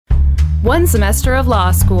One semester of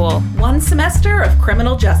law school. One semester of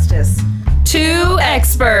criminal justice. Two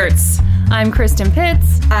experts. I'm Kristen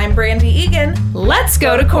Pitts. I'm Brandy Egan. Let's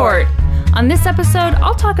go to court. On this episode,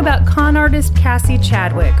 I'll talk about con artist Cassie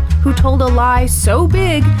Chadwick, who told a lie so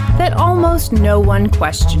big that almost no one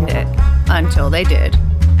questioned it. Until they did.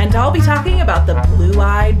 And I'll be talking about the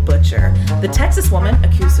Blue-Eyed Butcher, the Texas woman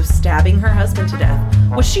accused of stabbing her husband to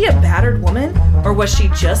death. Was she a battered woman, or was she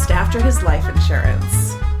just after his life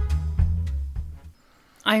insurance?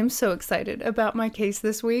 I am so excited about my case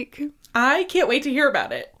this week. I can't wait to hear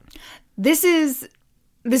about it. This is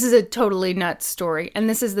a totally nuts story, and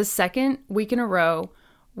this is the second week in a row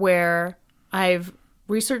where I've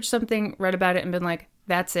researched something, read about it, and been like,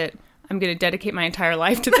 that's it. I'm going to dedicate my entire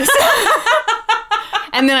life to this.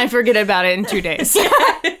 And then I forget about it in 2 days.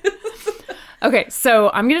 Okay,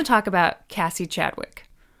 so I'm going to talk about Cassie Chadwick.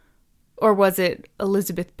 Or was it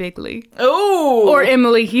Elizabeth Bigley? Oh! Or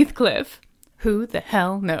Emily Heathcliff? Who the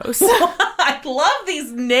hell knows? I love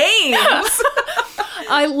these names!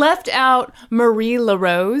 I left out Marie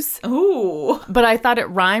LaRose. Ooh. But I thought it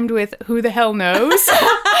rhymed with who the hell knows. And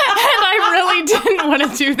I really didn't want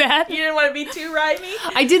to do that. You didn't want to be too rhymey?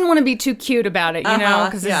 I didn't want to be too cute about it, you know,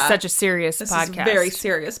 because this is such a serious this podcast. This is a very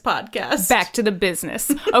serious podcast. Back to the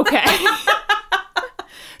business. Okay.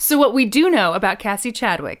 So what we do know about Cassie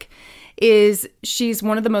Chadwick is she's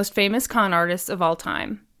one of the most famous con artists of all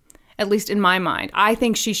time. At least in my mind. I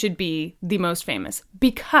think she should be the most famous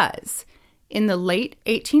because in the late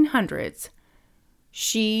 1800s,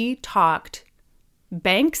 she talked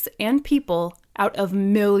banks and people out of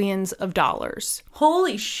millions of dollars.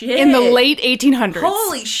 Holy shit. In the late 1800s.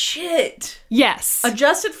 Holy shit. Yes.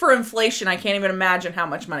 Adjusted for inflation, I can't even imagine how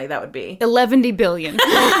much money that would be. 11 billion.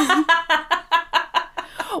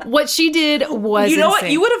 What she did was You know insane.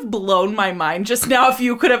 what? You would have blown my mind just now if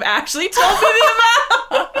you could have actually told me the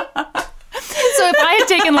amount. So if I had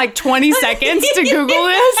taken like 20 seconds to Google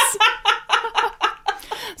this,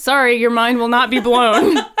 sorry, your mind will not be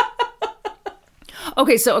blown.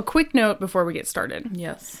 Okay, so a quick note before we get started.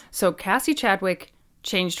 Yes. So Cassie Chadwick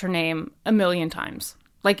changed her name 1 million times.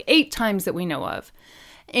 Like 8 times that we know of.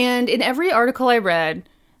 And in every article I read,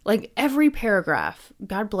 like every paragraph,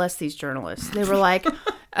 God bless these journalists, they were like,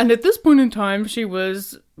 and at this point in time, she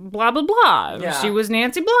was blah, blah, blah. Yeah. She was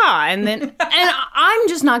Nancy blah. And then, and I'm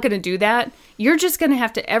just not going to do that. You're just going to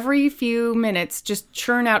have to, every few minutes, just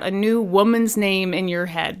churn out a new woman's name in your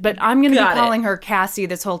head. But I'm going to be calling her Cassie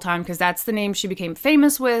this whole time because that's the name she became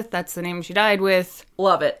famous with. That's the name she died with.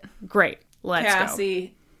 Love it. Great. Let's go.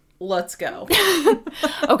 Cassie, let's go.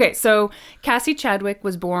 Okay, so Cassie Chadwick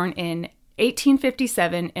was born in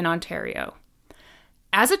 1857 in Ontario.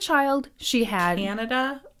 As a child, she had...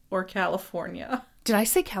 Canada or California? Did I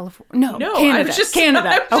say California? No, Canada. I was just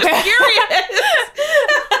Canada. I'm just curious.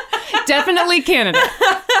 Definitely Canada.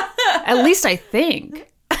 At least I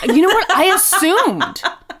think. You know what? I assumed.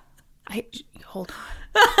 Hold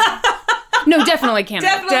on. No, definitely Canada.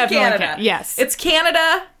 Definitely Canada. Yes. It's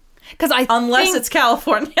Canada. Because Unless it's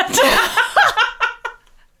California.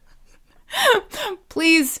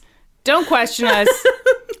 Please don't question us.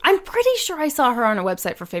 I'm pretty sure I saw her on a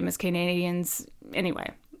website for famous Canadians.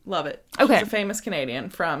 Anyway. Love it. Okay. She's a famous Canadian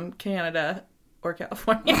from Canada or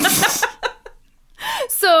California.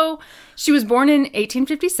 So, she was born in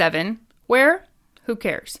 1857. Where? Who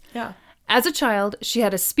cares? Yeah. As a child, she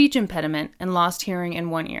had a speech impediment and lost hearing in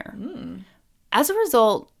one ear. As a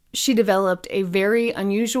result, she developed a very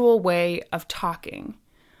unusual way of talking.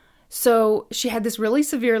 So she had this really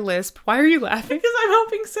severe lisp. Why are you laughing? Because I'm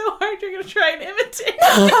hoping so hard you're going to try and imitate.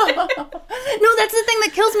 No, that's the thing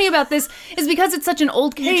that kills me about this is because it's such an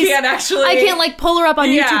old case. You can't actually. I can't like pull her up on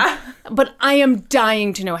Yeah. YouTube. But I am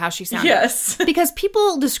dying to know how she sounded. Yes. Because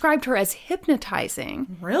people described her as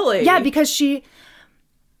hypnotizing. Really? Yeah, because she...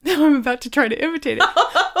 I'm about to try to imitate it.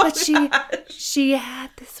 But she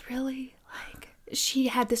had this really... She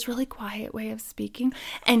had this really quiet way of speaking,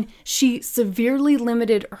 and she severely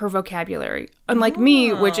limited her vocabulary. Unlike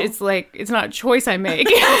me, which it's not a choice I make.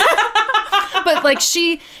 But like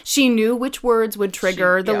she knew which words would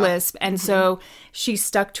trigger the lisp, and so she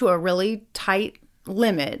stuck to a really tight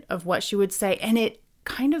limit of what she would say, and it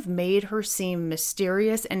kind of made her seem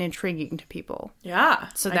mysterious and intriguing to people. Yeah.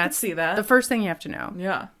 So I that's can see that. the first thing you have to know.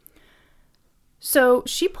 Yeah. So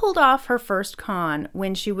she pulled off her first con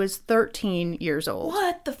when she was 13 years old.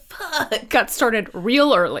 What the fuck? Got started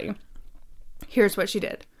real early. Here's what she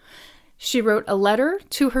did. She wrote a letter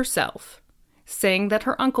to herself saying that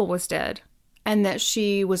her uncle was dead and that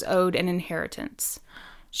she was owed an inheritance.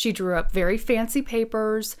 She drew up very fancy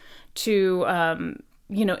papers to,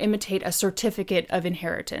 imitate a certificate of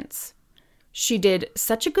inheritance. she did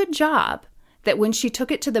such a good job that when she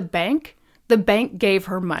took it to the bank gave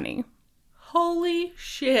her money. Holy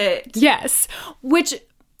shit. Yes, which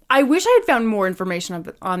I wish I had found more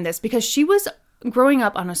information on this, because she was growing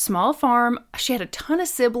up on a small farm. She had a ton of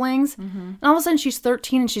siblings. And all of a sudden she's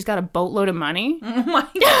 13 and she's got a boatload of money. Oh my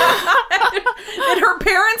God. And her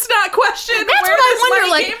parents not question That's where what I this wonder,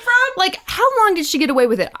 money came from? Like, how long did she get away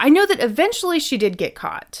with it? I know that eventually she did get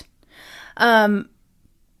caught. But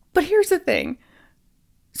here's the thing.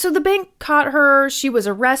 So the bank caught her. She was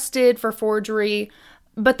arrested for forgery,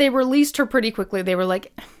 but they released her pretty quickly. They were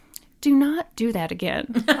like, do not do that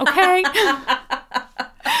again, okay?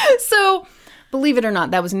 So, believe it or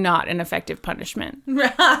not, that was not an effective punishment.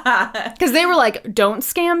 Because they were like, don't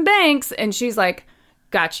scam banks. And she's like,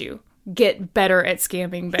 got you. Get better at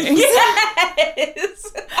scamming banks.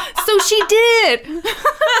 Yes. So she did.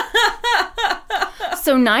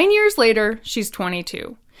 So 9 years later, she's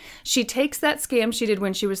 22. She takes that scam she did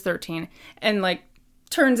when she was 13 and like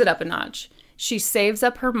turns it up a notch. She saves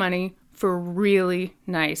up her money for really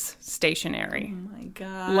nice stationery. Oh my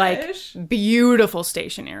gosh. Like beautiful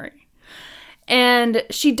stationery. And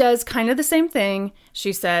she does kind of the same thing.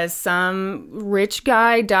 She says some rich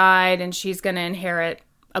guy died and she's going to inherit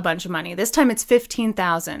a bunch of money. This time it's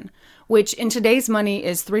 $15,000, which in today's money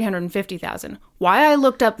is $350,000. Why I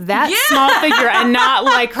looked up that small figure and not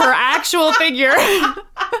like her actual figure.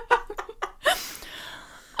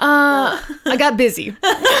 I got busy.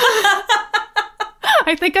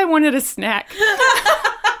 I think I wanted a snack.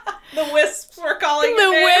 The wisps were calling The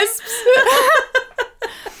your name. wisps.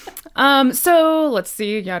 So let's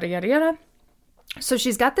see, yada, yada, yada. So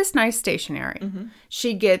she's got this nice stationery.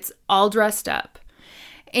 She gets all dressed up.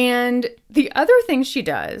 And the other thing she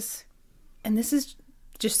does, and this is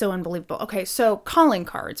just so unbelievable. Okay, so calling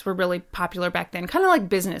cards were really popular back then, kind of like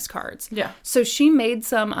business cards. Yeah. So she made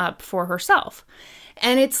some up for herself.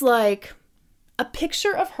 And it's like a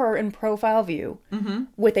picture of her in profile view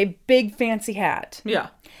with a big fancy hat. Yeah.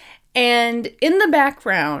 And in the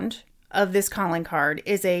background of this calling card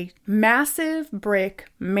is a massive brick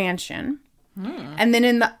mansion. And then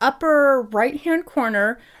in the upper right-hand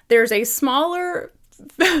corner, there's a smaller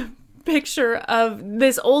picture of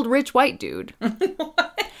this old rich white dude.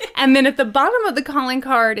 And then at the bottom of the calling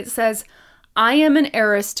card, it says, I am an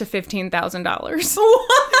heiress to $15,000.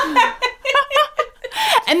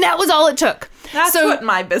 And that was all it took. That's what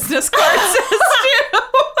my business card says too.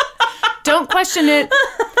 Don't question it.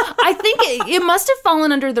 I think it must have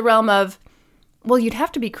fallen under the realm of, well, you'd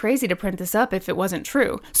have to be crazy to print this up if it wasn't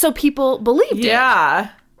true. So people believed it.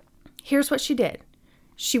 Yeah. Here's what she did.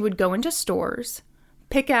 She would go into stores,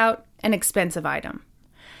 pick out an expensive item.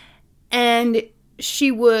 And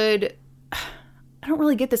she would, I don't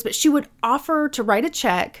really get this, but she would offer to write a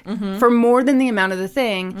check for more than the amount of the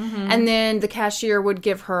thing. And then the cashier would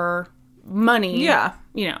give her money. Yeah.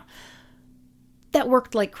 You know, that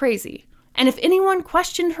worked like crazy. And if anyone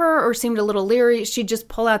questioned her or seemed a little leery, she'd just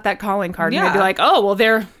pull out that calling card and they'd be like, oh, well,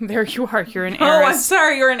 there you are. You're an heiress. Oh, I'm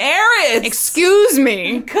sorry. You're an heiress. Excuse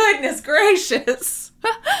me. Goodness gracious.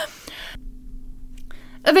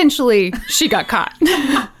 Eventually, she got caught.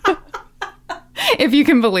 If you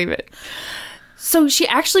can believe it. So she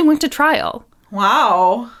actually went to trial.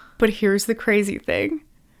 Wow. But here's the crazy thing.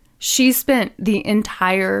 She spent the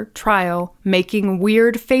entire trial making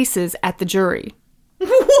weird faces at the jury.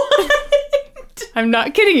 What? I'm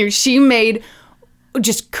not kidding you. She made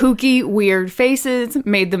just kooky, weird faces,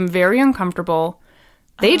 made them very uncomfortable.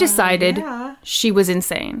 They decided she was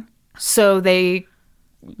insane. So they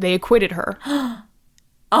acquitted her.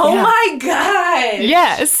 Oh my God.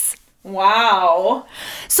 Yes. Wow.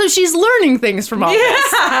 So she's learning things from all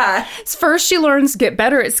this. First, she learns get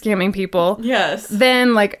better at scamming people. Yes.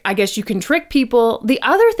 Then, I guess you can trick people. The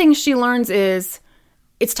other thing she learns is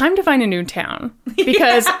it's time to find a new town.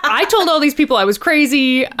 Because I told all these people I was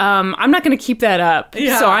crazy. I'm not going to keep that up.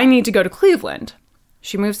 Yeah. So I need to go to Cleveland.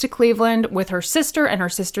 She moves to Cleveland with her sister and her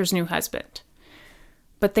sister's new husband.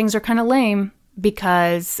 But things are kind of lame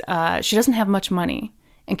because she doesn't have much money.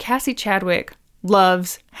 And Cassie Chadwick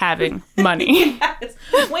loves having money. Yes.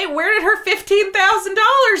 Wait, where did her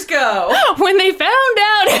 $15,000 go? When they found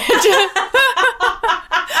out,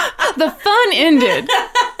 the fun ended.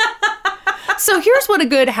 So here's what a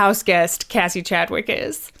good house guest Cassie Chadwick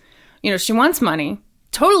is. You know, she wants money.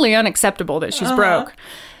 Totally unacceptable that she's broke.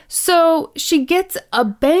 So she gets a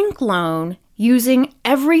bank loan using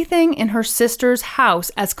everything in her sister's house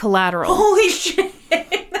as collateral. Holy shit.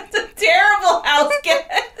 That's a terrible house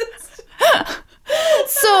guest.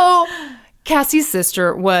 So Cassie's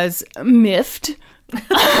sister was miffed.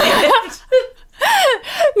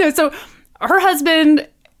 No, so her husband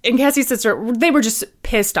and Cassie's sister, they were just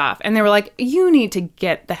pissed off. And they were like, you need to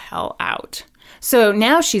get the hell out. So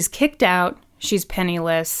now she's kicked out. She's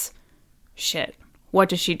penniless. Shit. What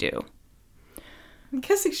does she do? I'm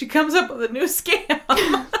guessing she comes up with a new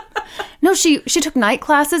scam. No, she took night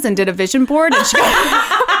classes and did a vision board, and she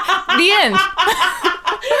got the end.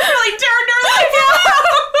 Really turned her life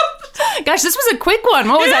around. Gosh, this was a quick one.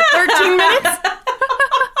 What was that, 13 minutes?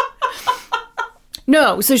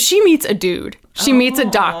 No, so she meets a dude. She meets a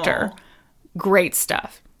doctor. Great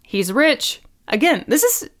stuff. He's rich. Again, this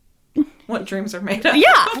is... What dreams are made of.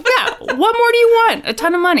 Yeah. What more do you want? A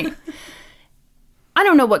ton of money. I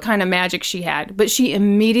don't know what kind of magic she had, but she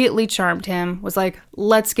immediately charmed him, was like,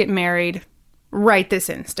 let's get married right this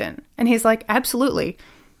instant. And he's like, absolutely.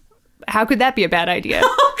 How could that be a bad idea?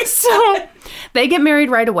 Oh, so they get married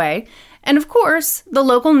right away. And of course, the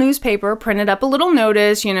local newspaper printed up a little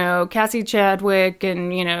notice, Cassie Chadwick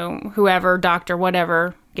and, whoever, doctor,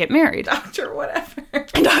 whatever, get married. Doctor whatever.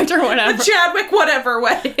 Doctor whatever. The Chadwick whatever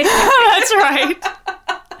wedding. That's right.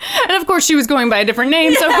 And of course, she was going by a different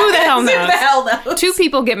name, so who the hell knows? Who the hell knows? 2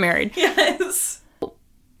 people get married. Yes.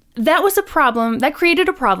 That was a problem. That created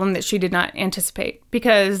a problem that she did not anticipate.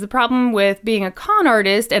 Because the problem with being a con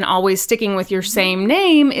artist and always sticking with your same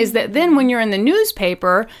name is that then when you're in the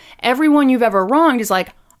newspaper, everyone you've ever wronged is like,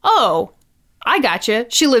 oh, I gotcha.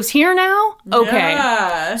 She lives here now? Okay.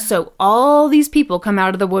 Yeah. So all these people come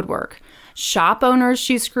out of the woodwork. Shop owners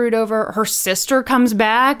she screwed over. Her sister comes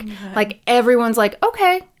back. Yeah. Like, everyone's like,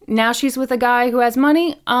 okay, now she's with a guy who has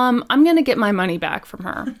money. I'm going to get my money back from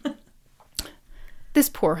her. This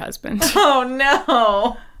poor husband. Oh,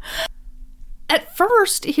 no. At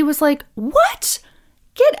first, he was like, what?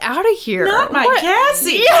 Get out of here. Not my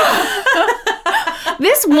Cassie. Yeah.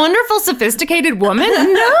 This wonderful, sophisticated woman?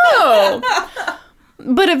 No.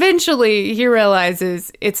 But eventually, he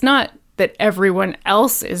realizes it's not that everyone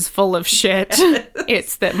else is full of shit.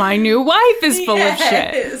 It's that my new wife is full of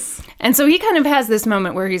shit. And so he kind of has this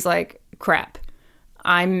moment where he's like, crap.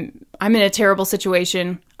 I'm in a terrible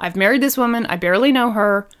situation. I've married this woman. I barely know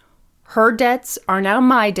her. Her debts are now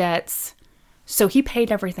my debts. So he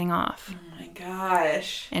paid everything off. Oh my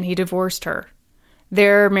gosh. And he divorced her.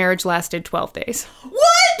 Their marriage lasted 12 days.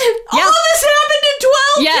 What? Yeah. All of this happened in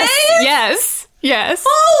 12 days? Yes.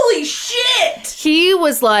 Holy shit. He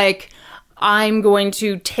was like, I'm going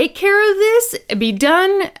to take care of this, be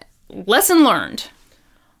done, lesson learned.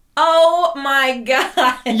 Oh my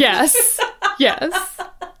god. Yes.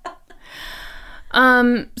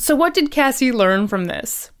 So what did Cassie learn from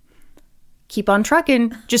this? Keep on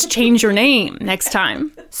trucking. Just change your name next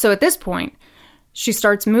time. So at this point, she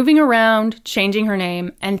starts moving around, changing her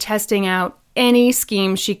name, and testing out any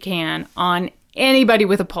scheme she can on anybody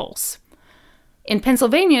with a pulse. In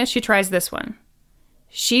Pennsylvania, she tries this one.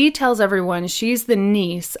 She tells everyone she's the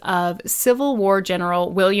niece of Civil War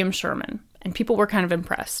General William Sherman, and people were kind of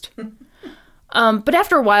impressed. But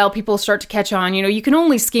after a while, people start to catch on. You can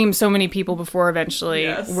only scheme so many people before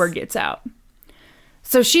eventually word gets out.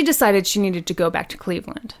 So she decided she needed to go back to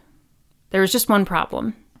Cleveland. There was just one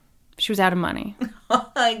problem. She was out of money.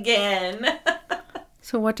 Again.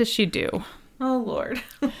 So what does she do? Oh, Lord.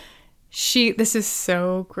 This is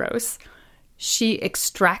so gross. She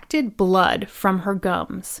extracted blood from her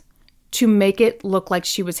gums to make it look like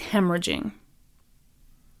she was hemorrhaging.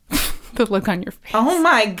 The look on your face. Oh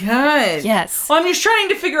my god. Yes. Well, I'm just trying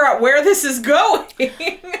to figure out where this is going.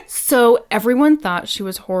 So everyone thought she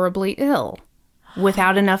was horribly ill,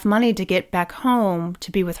 without enough money to get back home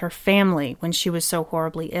to be with her family when she was so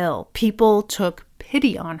horribly ill. People took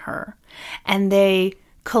pity on her, and they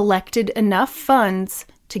collected enough funds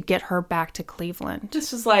to get her back to Cleveland.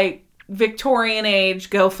 This was like Victorian age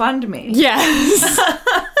GoFundMe. Yes.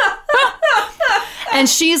 And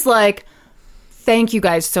she's like, thank you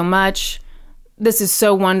guys so much. This is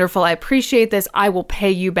so wonderful. I appreciate this. I will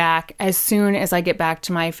pay you back as soon as I get back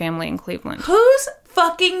to my family in Cleveland. Whose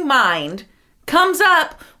fucking mind comes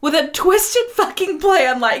up with a twisted fucking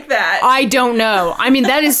plan like that? I don't know. I mean,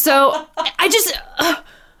 that is so...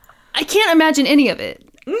 I can't imagine any of it.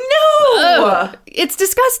 No! Ugh. It's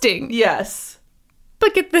disgusting. Yes.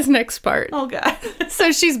 But get this next part. Oh, God.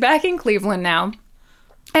 So she's back in Cleveland now.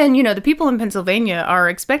 And, the people in Pennsylvania are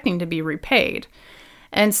expecting to be repaid.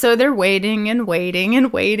 And so they're waiting and waiting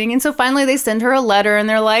and waiting. And so finally they send her a letter and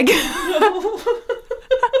they're like...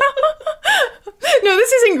 No,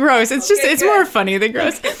 this isn't gross. It's just, it's more funny than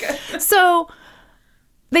gross. So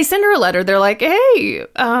they send her a letter. They're like, hey,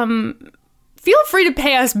 feel free to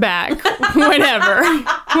pay us back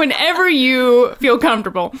whenever you feel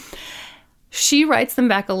comfortable. She writes them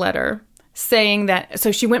back a letter saying that,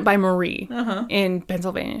 so she went by Marie in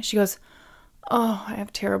Pennsylvania. She goes, Oh, I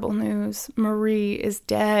have terrible news. Marie is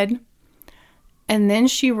dead. And then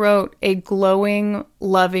she wrote a glowing,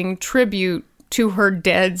 loving tribute to her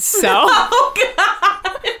dead self. Oh, God.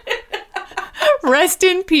 Rest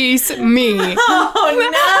in peace, me.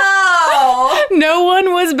 Oh, no. No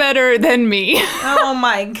one was better than me. Oh,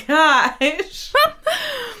 my gosh.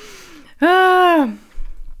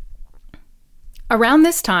 Around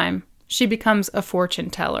this time, she becomes a fortune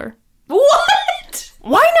teller. What?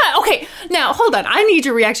 Why not? Okay, now hold on. I need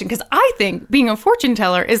your reaction because I think being a fortune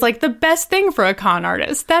teller is like the best thing for a con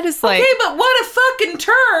artist. That is like... Okay, but what a fucking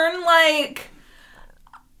turn. Like,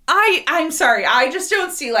 I'm sorry. I just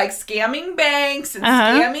don't see like scamming banks and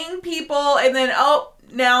scamming people. And then, oh,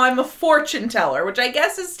 now I'm a fortune teller, which I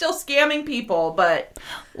guess is still scamming people. But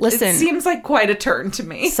listen, it seems like quite a turn to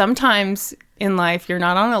me. Sometimes in life, you're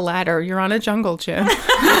not on a ladder. You're on a jungle gym. What?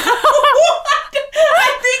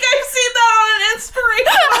 I think I've seen that on an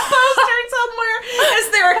inspirational poster somewhere. Is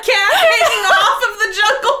there a cat hanging off of the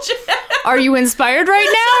jungle gym? Are you inspired right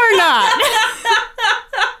now or not?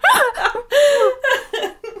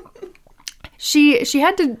 She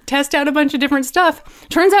had to test out a bunch of different stuff.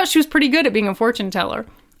 Turns out she was pretty good at being a fortune teller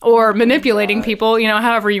or manipulating people, you know,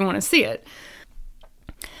 however you want to see it.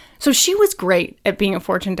 So she was great at being a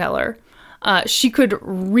fortune teller. She could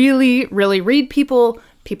really, really read people.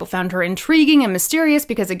 People found her intriguing and mysterious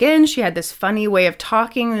because, again, she had this funny way of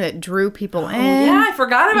talking that drew people in. Yeah, I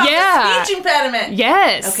forgot about the speech impediment.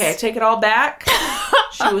 Yes. Okay, I take it all back.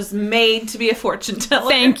 She was made to be a fortune teller.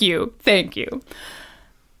 Thank you. Thank you.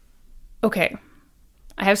 Okay.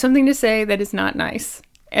 I have something to say that is not nice.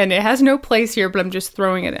 And it has no place here, but I'm just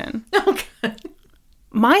throwing it in. Okay.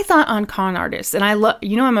 My thought on con artists, and I love,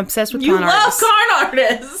 you know, I'm obsessed with you con artists. You love con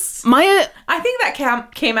artists. I think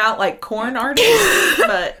that came out like corn artists,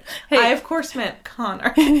 but hey, I of course meant con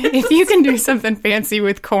artists. If you can do something fancy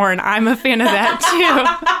with corn, I'm a fan of that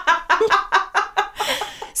too.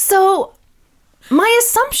 So, my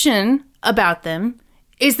assumption about them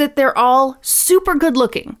is that they're all super good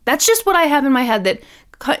looking. That's just what I have in my head, that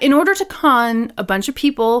in order to con a bunch of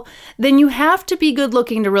people, then you have to be good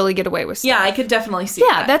looking to really get away with stuff. Yeah, I could definitely see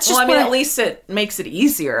that. That's just at least it makes it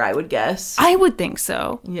easier, I would guess. I would think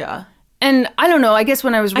so. Yeah. And I don't know, I guess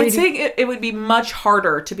when I was reading... I'd say it would be much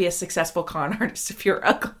harder to be a successful con artist if you're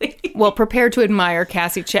ugly. Well, prepare to admire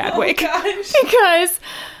Cassie Chadwick. Oh, gosh. Because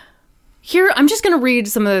here, I'm just going to read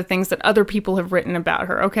some of the things that other people have written about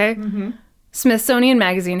her, okay? Mm-hmm. Smithsonian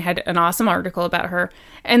Magazine had an awesome article about her,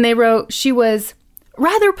 and they wrote she was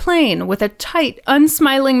rather plain with a tight,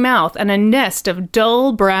 unsmiling mouth and a nest of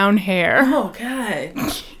dull brown hair. Oh, God.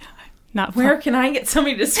 Not Where can I get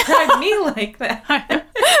somebody to describe me like that?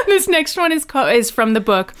 This next one is from the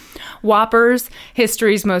book Whoppers,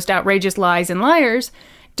 History's Most Outrageous Lies and Liars.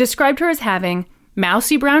 Described her as having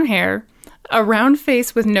mousy brown hair, a round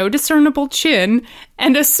face with no discernible chin,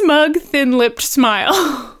 and a smug, thin-lipped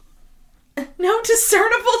smile. No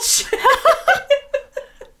discernible chin.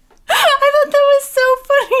 I thought that was so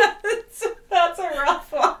funny. That's a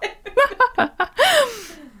rough one.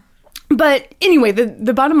 But anyway,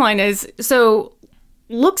 the bottom line is, so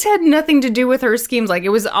looks had nothing to do with her schemes. Like, it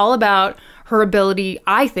was all about her ability,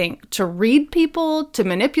 I think, to read people, to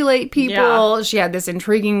manipulate people. Yeah. She had this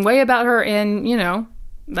intriguing way about her, and, you know,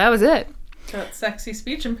 that was it. That sexy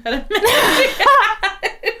speech impediment.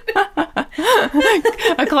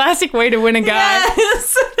 A classic way to win a guy.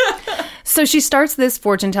 Yes. So she starts this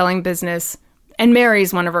fortune-telling business and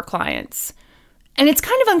marries one of her clients. And it's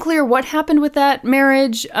kind of unclear what happened with that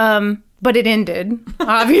marriage, but it ended,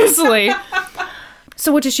 obviously.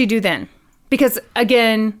 So what does she do then? Because,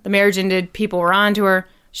 again, the marriage ended, people were on to her.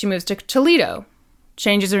 She moves to Toledo,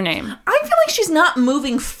 changes her name. I feel like she's not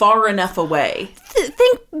moving far enough away.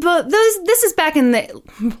 This is back in the...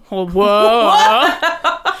 Whoa.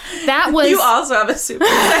 That was... You also have a super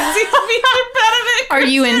sexy speech impediment. Are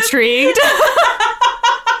you intrigued?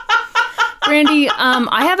 Brandy,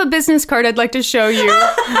 I have a business card I'd like to show you.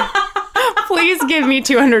 Please give me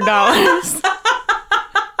 $200.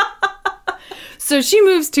 So she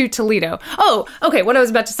moves to Toledo. Oh, okay, what I was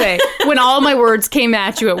about to say, when all my words came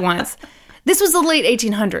at you at once. This was the late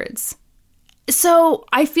 1800s. So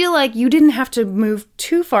I feel like you didn't have to move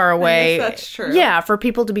too far away. I guess that's true. Yeah, for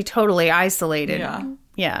people to be totally isolated.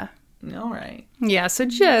 Yeah. All right. Yeah, so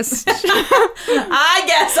just... I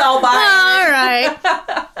guess I'll buy it. All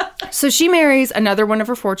right. So she marries another one of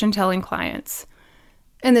her fortune-telling clients.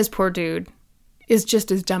 And this poor dude is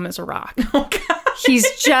just as dumb as a rock. Oh, God.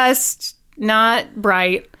 He's just not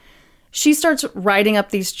bright. She starts writing up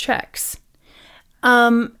these checks.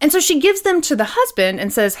 And so she gives them to the husband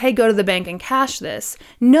and says, hey, go to the bank and cash this,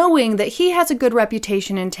 knowing that he has a good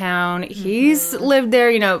reputation in town. He's lived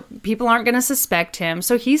there. You know, people aren't going to suspect him.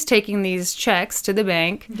 So he's taking these checks to the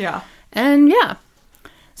bank. Yeah. And yeah.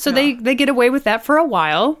 So they get away with that for a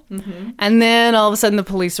while. And then all of a sudden the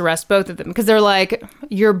police arrest both of them because they're like,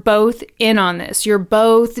 you're both in on this. You're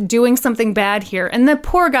both doing something bad here. And the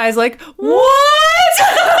poor guy's like, what?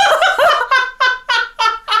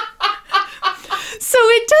 So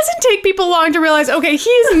it doesn't take people long to realize, okay,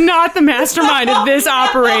 he's not the mastermind of this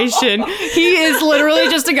operation. He is literally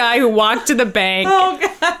just a guy who walked to the bank. Oh,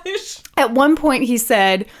 gosh. At one point, he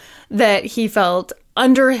said that he felt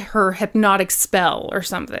under her hypnotic spell or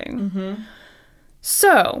something.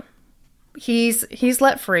 So he's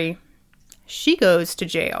let free. She goes to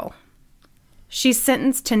jail. She's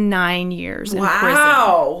sentenced to 9 years in prison.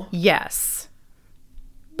 Wow. Yes.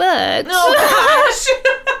 But... Oh, gosh.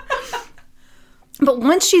 But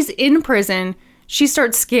once she's in prison, she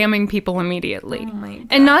starts scamming people immediately. Oh my gosh.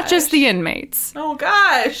 And not just the inmates. Oh,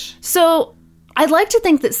 gosh. So I'd like to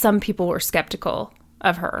think that some people were skeptical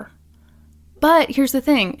of her. But here's the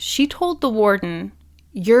thing. She told the warden,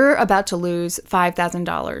 you're about to lose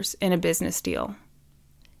 $5,000 in a business deal.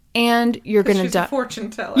 And you're going to die. She's a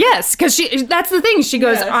fortune teller. Yes, because that's the thing. She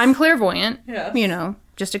goes, Yes. I'm clairvoyant. Yes. You know,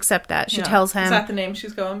 just accept that. She Yeah. tells him. Is that the name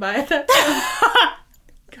she's going by at that time?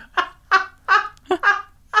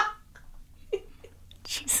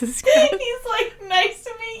 Jesus Christ. He's like, nice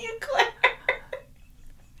to meet you, Claire.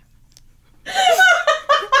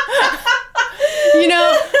 You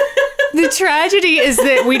know, the tragedy is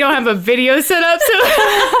that we don't have a video set up, so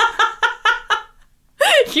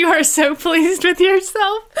you are so pleased with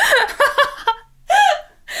yourself.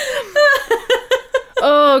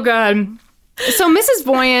 Oh, God. So Mrs.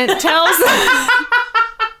 Voyant tells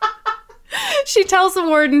the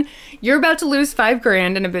warden, you're about to lose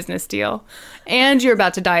 $5,000 in a business deal, and you're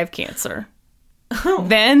about to die of cancer. Oh.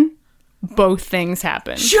 Then both things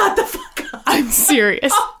happen. Shut the fuck up. I'm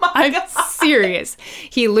serious. Oh my I'm God. serious.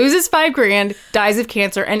 He loses $5,000, dies of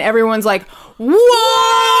cancer, and everyone's like, whoa,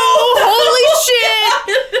 holy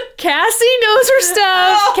shit. Cassie knows her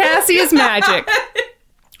stuff. Oh, Cassie is magic.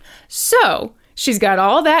 So she's got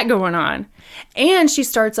all that going on. And she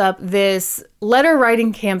starts up this letter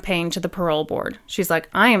writing campaign to the parole board. She's like,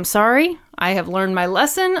 I am sorry. I have learned my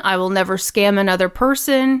lesson. I will never scam another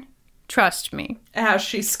person. Trust me. As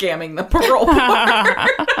she's scamming the parole board.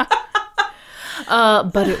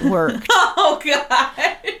 But it worked. Oh,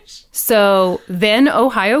 gosh. So then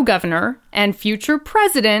Ohio governor and future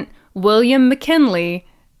president William McKinley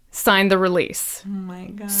signed the release. Oh, my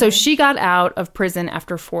God. So she got out of prison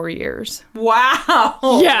after 4 years. Wow.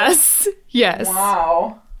 Yes. Yes.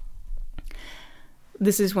 Wow.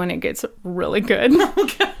 This is when it gets really good. Oh,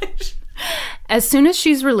 gosh. As soon as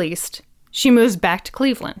she's she moves back to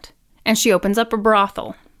Cleveland and she opens up a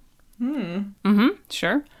brothel.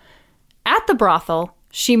 Sure. At the brothel,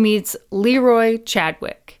 she meets Leroy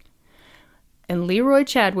Chadwick. And Leroy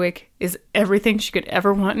Chadwick is everything she could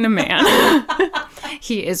ever want in a man.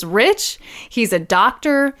 He is rich. He's a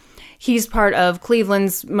doctor. He's part of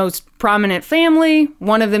Cleveland's most prominent family.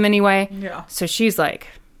 One of them anyway. Yeah. So she's like,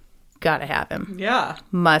 gotta have him. Yeah.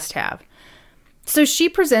 Must have. So she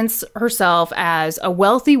presents herself as a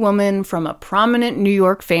wealthy woman from a prominent New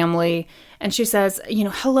York family. And she says,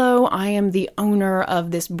 hello, I am the owner of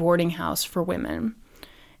this boarding house for women.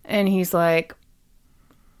 And he's like,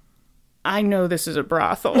 I know this is a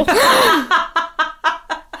brothel.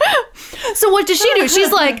 So what does she do?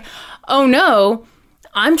 She's like, oh no,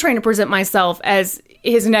 I'm trying to present myself as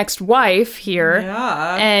his next wife here.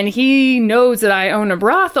 Yeah. And he knows that I own a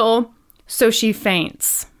brothel. So she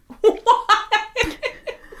faints.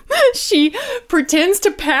 She pretends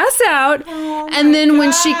to pass out. Oh and then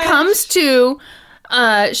when she gosh. comes to,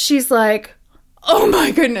 she's like, oh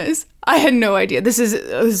my goodness, I had no idea. This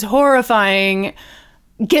is horrifying.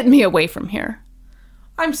 Get me away from here.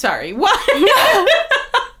 I'm sorry. What?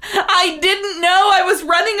 I didn't know I was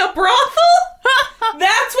running a brothel?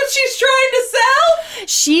 That's what she's trying to sell?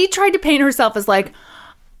 She tried to paint herself as like,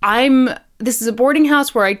 this is a boarding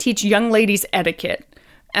house where I teach young ladies etiquette.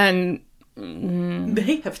 And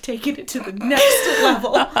they have taken it to the next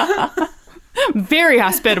level. very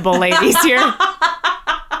hospitable ladies here.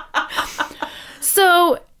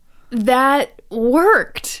 So that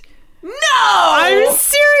worked. No! I'm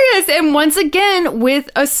serious. And once again, with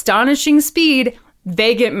astonishing speed,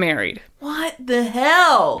 they get married. What the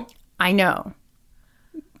hell? I know.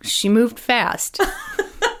 She moved fast.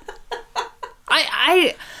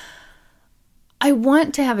 I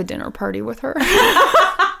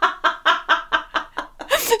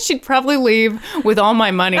She'd probably leave with all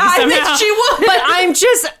my money somehow. I bet she would. But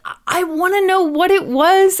I want to know what it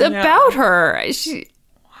was about her.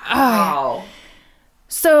 Wow.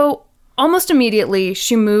 So almost immediately,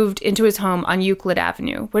 she moved into his home on Euclid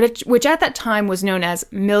Avenue, which at that time was known as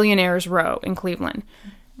Millionaires Row in Cleveland.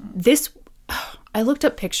 I looked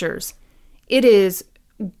up pictures. It is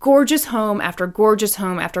gorgeous home after gorgeous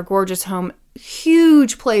home after gorgeous home,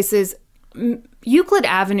 huge places. Euclid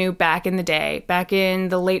Avenue back in the day, back in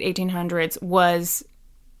the late 1800s, was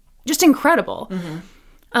just incredible.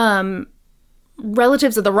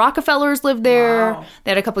 Relatives of the Rockefellers lived there. Wow.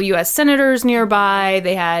 They had a couple U.S. senators nearby.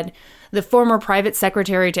 They had the former private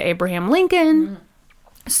secretary to Abraham Lincoln.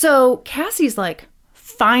 So Cassie's like,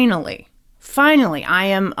 finally, I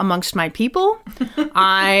am amongst my people.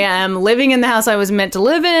 I am living in the house I was meant to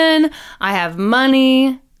live in. I have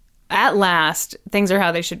money. At last, things are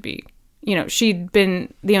how they should be. You know, she'd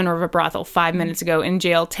been the owner of a brothel 5 minutes ago, in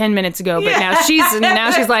jail 10 minutes ago, but now she's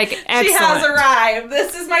like, excellent. She has arrived.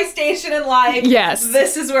 This is my station in life. Yes.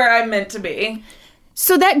 This is where I'm meant to be.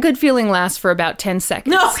 So that good feeling lasts for about 10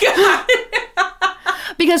 seconds. No, God.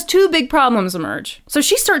 Because two big problems emerge. So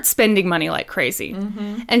she starts spending money like crazy.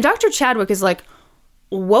 And Dr. Chadwick is like,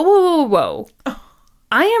 whoa.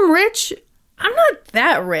 I am rich. I'm not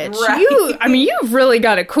that rich. Right. You've really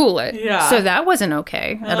got to cool it. Yeah. So that wasn't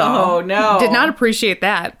okay at all. Oh, no. Did not appreciate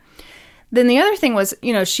that. Then the other thing was,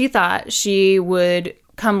 she thought she would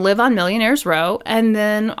come live on Millionaires Row, and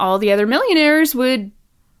then all the other millionaires would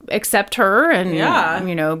accept her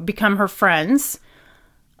and, become her friends.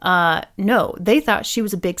 No, they thought she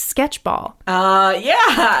was a big sketch ball.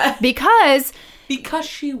 Yeah. Because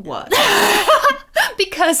she was.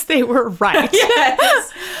 Because they were right.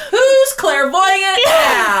 Yes. Who's clairvoyant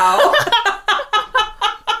now?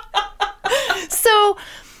 So,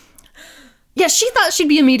 yeah, she thought she'd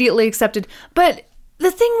be immediately accepted. But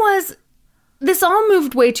the thing was, this all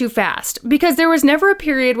moved way too fast, because there was never a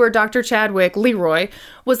period where Dr. Chadwick, Leroy,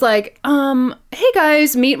 was like, hey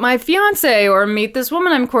guys, meet my fiance or meet this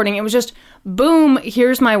woman I'm courting. It was just, boom,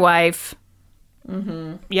 here's my wife.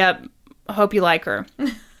 Yep, hope you like her.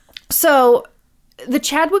 So the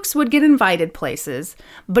Chadwicks would get invited places,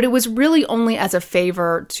 but it was really only as a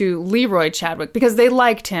favor to Leroy Chadwick, because they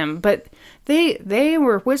liked him, but they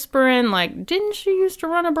were whispering, like, didn't she used to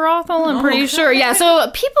run a brothel? I'm pretty sure. Yeah,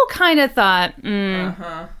 so people kind of thought,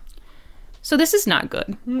 so this is not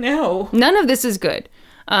good. No. None of this is good.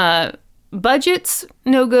 Budget's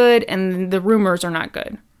no good, and the rumors are not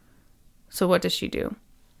good. So what does she do?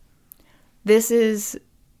 This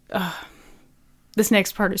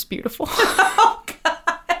next part is beautiful. Oh, God.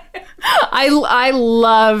 I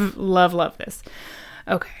love this.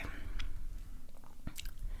 Okay.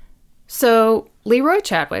 So Leroy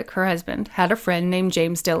Chadwick, her husband, had a friend named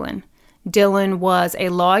James Dillon. Dillon was a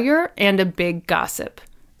lawyer and a big gossip.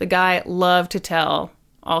 The guy loved to tell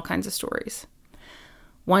all kinds of stories.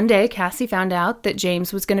 One day, Cassie found out that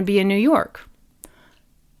James was going to be in New York.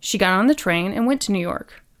 She got on the train and went to New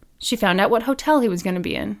York. She found out what hotel he was going to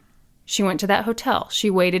be in. She went to that hotel. She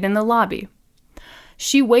waited in the lobby.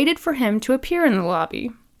 She waited for him to appear in the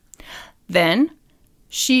lobby. Then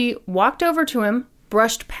she walked over to him,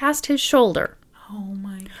 brushed past his shoulder. Oh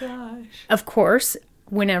my gosh. Of course,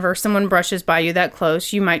 whenever someone brushes by you that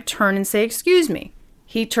close, you might turn and say, excuse me.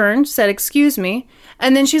 He turned, said, excuse me.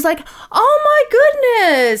 And then she's like, oh my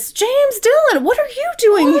goodness, James Dillon, what are you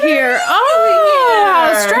doing here?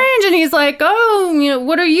 How strange. And he's like,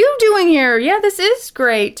 what are you doing here? Yeah, this is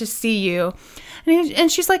great to see you.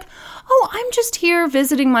 And she's like, oh, I'm just here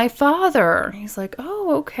visiting my father. And he's like,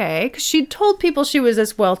 oh, okay. Because she'd told people she was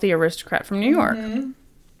this wealthy aristocrat from New York. And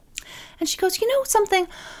she goes, you know something?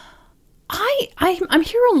 I'm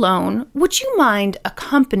here alone. Would you mind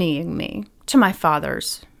accompanying me to my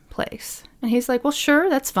father's place? And he's like, well, sure,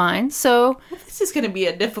 that's fine. So this is going to be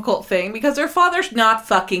a difficult thing because her father's not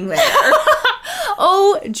fucking there.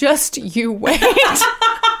 Oh, just you wait.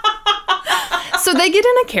 So they get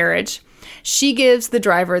in a carriage. She gives the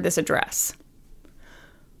driver this address.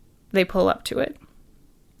 They pull up to it.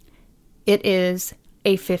 It is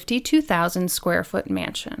a 52,000 square foot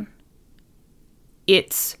mansion.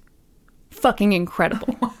 It's fucking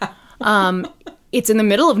incredible. Wow. It's in the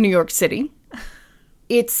middle of New York City.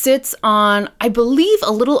 It sits on, I believe,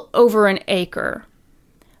 a little over an acre.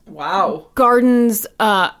 Wow. Gardens.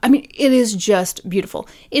 It is just beautiful.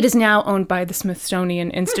 It is now owned by the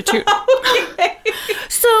Smithsonian Institute. Okay.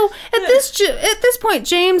 So at this point,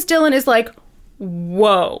 James Dillon is like,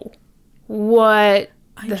 whoa, what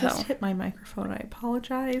the hell? I just hit my microphone. I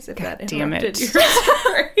apologize if God that damn interrupted it. your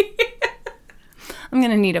story. I'm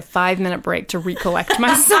going to need a 5-minute break to recollect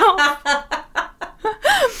myself.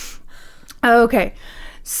 Okay.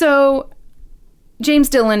 So James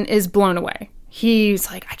Dillon is blown away. He's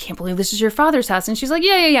like, I can't believe this is your father's house. And she's like,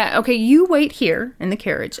 yeah. Okay, you wait here in the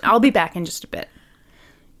carriage. I'll be back in just a bit.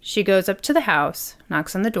 She goes up to the house,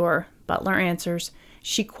 knocks on the door. Butler answers.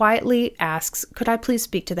 She quietly asks, could I please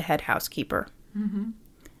speak to the head housekeeper? Mm-hmm.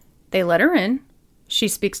 They let her in. She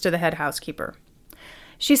speaks to the head housekeeper.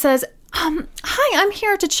 She says, hi, I'm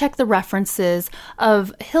here to check the references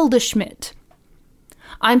of Hilda Schmidt.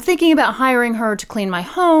 I'm thinking about hiring her to clean my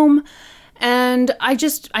home, and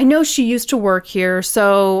I know she used to work here,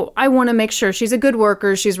 so I want to make sure she's a good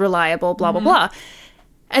worker, she's reliable, blah, blah, blah.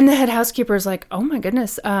 And the head housekeeper is like, oh my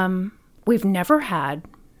goodness, we've never had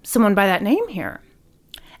someone by that name here.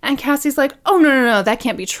 And Cassie's like, oh, no, that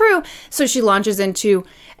can't be true. So she launches into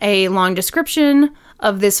a long description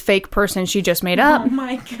of this fake person she just made up. Oh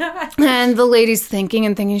my God. And the lady's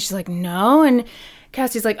thinking, she's like, no. And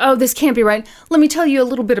Cassie's like, oh, this can't be right. Let me tell you a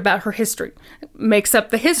little bit about her history. Makes up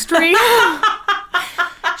the history.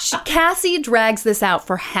 Cassie drags this out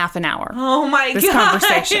for half an hour. Oh my God. This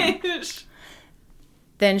conversation.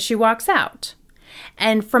 Then she walks out.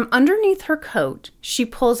 And from underneath her coat, she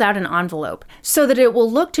pulls out an envelope so that it will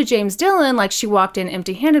look to James Dillon like she walked in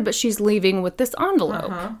empty-handed, but she's leaving with this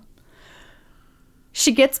envelope. Uh-huh.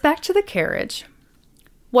 She gets back to the carriage.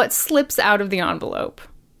 What slips out of the envelope?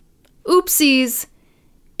 Oopsies.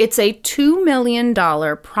 It's a $2 million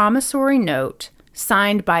promissory note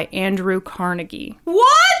signed by Andrew Carnegie.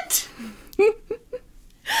 What?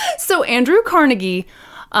 So Andrew Carnegie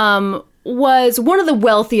was one of the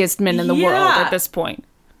wealthiest men in the world at this point.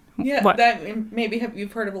 Yeah, what? That maybe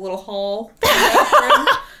you've heard of a little hall.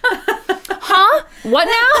 Huh? What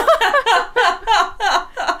now?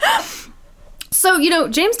 So,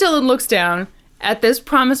 James Dillon looks down at this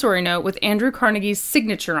promissory note with Andrew Carnegie's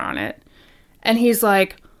signature on it, and he's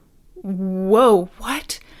like, whoa,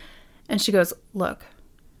 what? And she goes, look,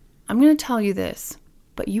 I'm going to tell you this,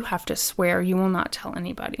 but you have to swear you will not tell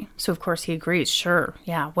anybody. So, of course, he agrees. Sure.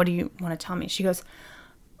 Yeah. What do you want to tell me? She goes,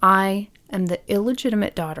 I am the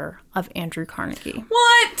illegitimate daughter of Andrew Carnegie.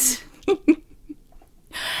 What?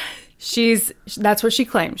 That's what she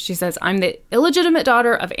claims. She says, I'm the illegitimate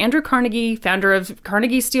daughter of Andrew Carnegie, founder of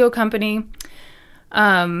Carnegie Steel Company.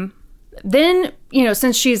 Then,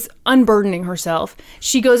 since she's unburdening herself,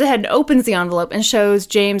 she goes ahead and opens the envelope and shows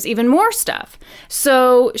James even more stuff.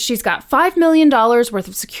 So she's got $5 million worth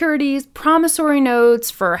of securities, promissory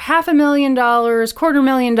notes for $500,000,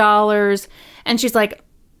 $250,000. And she's like,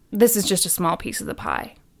 this is just a small piece of the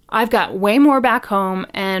pie. I've got way more back home.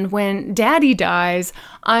 And when Daddy dies,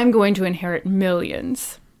 I'm going to inherit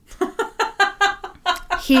millions.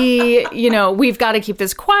 We've got to keep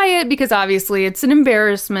this quiet because obviously it's an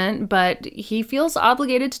embarrassment, but he feels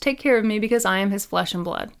obligated to take care of me because I am his flesh and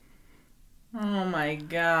blood. Oh my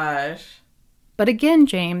gosh. But again,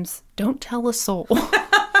 James, don't tell a soul.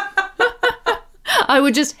 I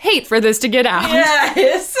would just hate for this to get out.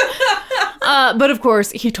 Yes. But of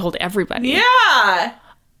course, he told everybody. Yeah.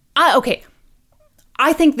 Okay.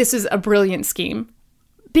 I think this is a brilliant scheme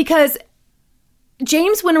because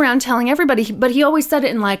James went around telling everybody, but he always said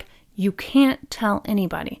it in you can't tell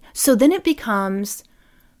anybody. So then it becomes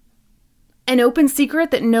an open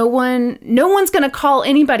secret that no one's going to call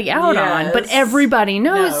anybody out on, but everybody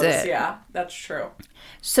knows it. Yeah, that's true.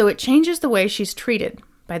 So it changes the way she's treated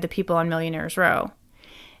by the people on Millionaires Row.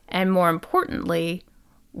 And more importantly,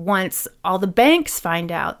 once all the banks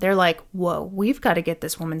find out, they're like, whoa, we've got to get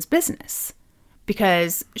this woman's business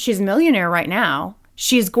because she's a millionaire right now.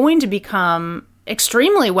 She's going to become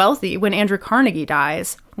extremely wealthy when Andrew Carnegie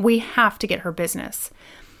dies. We have to get her business.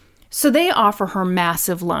 So they offer her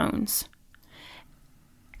massive loans.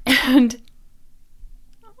 And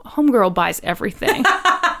homegirl buys everything.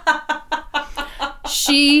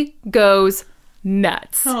 She goes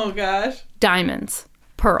nuts. Oh, gosh. Diamonds,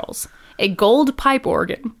 pearls, a gold pipe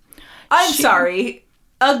organ. I'm sorry.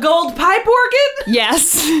 A gold pipe organ?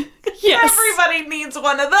 Yes. Yes. Everybody needs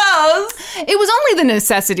one of those. It was only the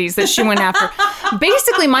necessities that she went after.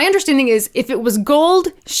 Basically, my understanding is if it was gold,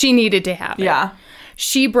 she needed to have it. Yeah.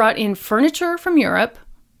 She brought in furniture from Europe,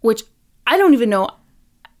 which I don't even know.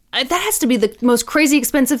 That has to be the most crazy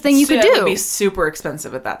expensive thing you could do. It would be super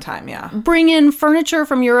expensive at that time, yeah. Bring in furniture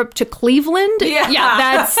from Europe to Cleveland?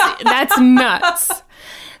 Yeah, that's nuts.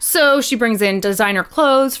 So she brings in designer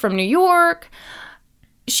clothes from New York.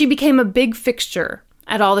 She became a big fixture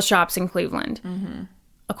at all the shops in Cleveland. Mm-hmm.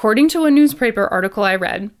 According to a newspaper article I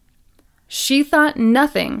read, she thought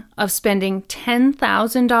nothing of spending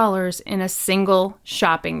 $10,000 in a single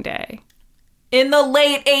shopping day. In the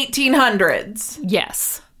late 1800s?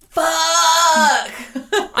 Yes. Fuck!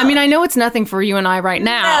 I mean, I know it's nothing for you and I right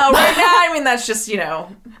now. No, right now, I mean, that's just,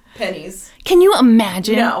 pennies. Can you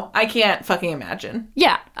imagine? No, I can't fucking imagine.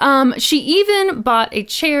 Yeah. She even bought a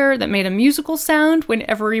chair that made a musical sound when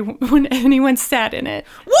anyone sat in it.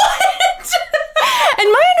 What?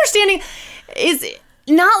 And my understanding is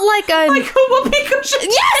not like a whoopee cushion.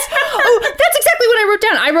 Yes! Oh, that's exactly what I wrote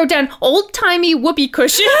down. I wrote down old-timey whoopee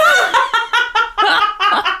cushion.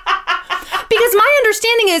 Because my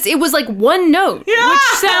understanding is it was like one note, which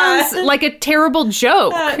sounds like a terrible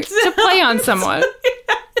joke to play on someone.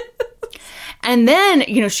 And then,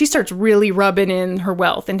 she starts really rubbing in her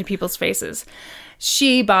wealth into people's faces.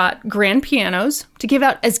 She bought grand pianos to give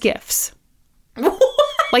out as gifts.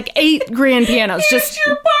 Like 8 grand pianos. Just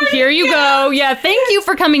here you go. Yeah, thank you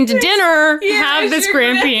for coming to dinner. Have this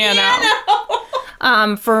grand piano.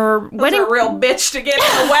 For wedding. A real bitch to get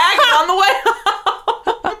in the wagon on the way home.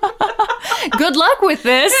 Good luck with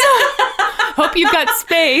this. Hope you've got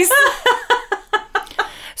space.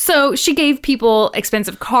 So she gave people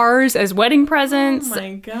expensive cars as wedding presents. Oh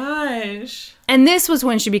my gosh. And this was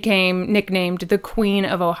when she became nicknamed the Queen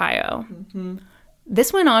of Ohio. Mm-hmm.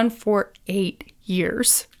 This went on for 8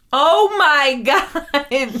 years. Oh my God.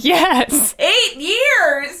 Yes. 8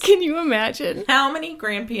 years. Can you imagine? How many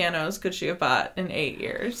grand pianos could she have bought in 8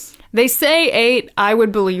 years? They say 8. I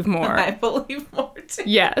would believe more. I believe more too.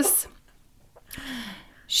 Yes.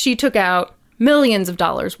 She took out millions of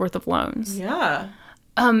dollars worth of loans. Yeah.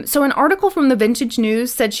 So an article from the Vintage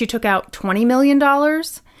News said she took out $20 million. Wow.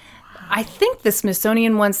 I think the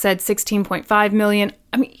Smithsonian one said $16.5 million.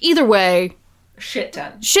 I mean, either way. Shit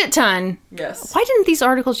ton. Shit ton. Yes. Why didn't these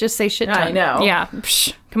articles just say shit ton? I know. Yeah.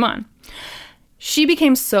 Psh, come on. She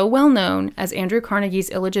became so well known as Andrew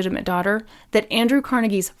Carnegie's illegitimate daughter that Andrew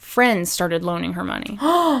Carnegie's friends started loaning her money.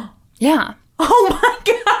 Yeah. Oh my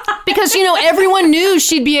God. Because, everyone knew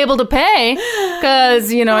she'd be able to pay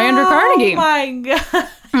because, Andrew Carnegie. Oh my God.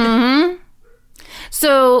 Mm-hmm.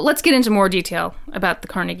 So let's get into more detail about the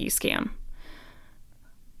Carnegie scam.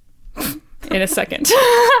 In a second.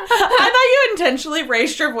 I thought you intentionally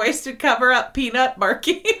raised your voice to cover up peanut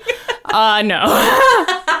barking. No.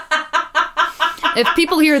 If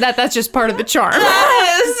people hear that, that's just part of the charm.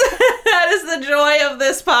 That is the joy of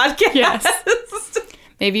this podcast. Yes.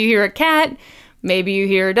 Maybe you hear a cat. Maybe you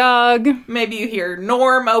hear a dog. Maybe you hear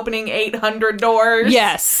Norm opening 800 doors.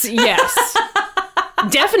 Yes.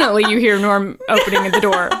 Definitely you hear Norm opening the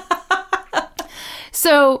door.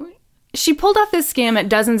 So she pulled off this scam at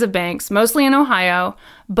dozens of banks, mostly in Ohio,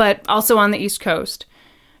 but also on the East Coast.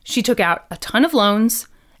 She took out a ton of loans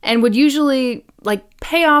and would usually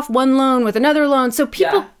pay off one loan with another loan. So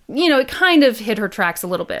people, it kind of hit her tracks a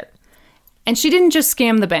little bit. And she didn't just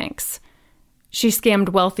scam the banks. She scammed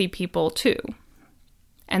wealthy people too.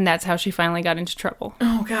 And that's how she finally got into trouble.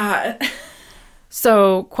 Oh, God.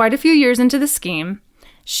 So quite a few years into the scheme,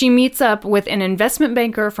 she meets up with an investment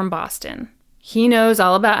banker from Boston. He knows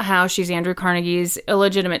all about how she's Andrew Carnegie's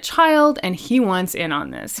illegitimate child, and he wants in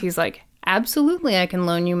on this. He's like, absolutely, I can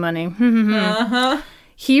loan you money. Uh-huh.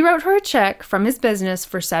 He wrote her a check from his business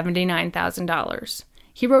for $79,000.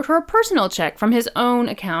 He wrote her a personal check from his own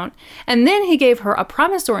account, and then he gave her a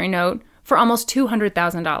promissory note for almost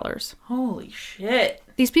 $200,000. Holy shit.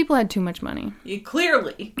 These people had too much money.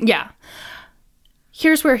 Clearly. Yeah.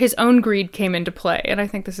 Here's where his own greed came into play, and I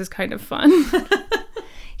think this is kind of fun.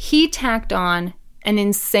 He tacked on an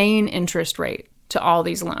insane interest rate to all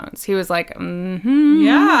these loans. He was like,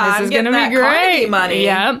 yeah, this is going to be great. Money.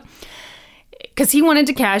 Yeah. Because he wanted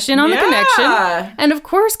to cash in on the connection. And of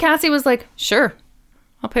course, Cassie was like, sure,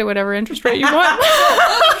 I'll pay whatever interest rate you want.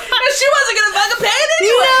 She wasn't going to fucking pay it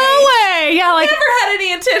anyway. No way. Yeah, never had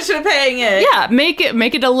any intention of paying it. Yeah, make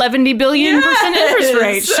it 11 billion % interest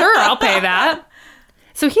rate. Sure, I'll pay that.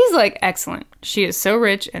 So he's like, excellent. She is so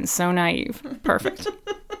rich and so naive. Perfect.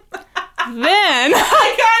 Then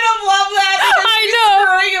I kind of love that because I she's know.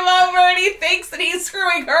 screwing him over and he thinks that he's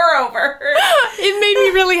screwing her over. It made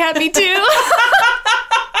me really happy too.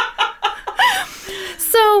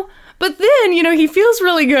 So, but then, he feels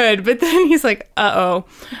really good, but then he's like, uh-oh.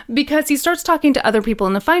 Because he starts talking to other people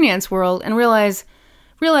in the finance world and realizes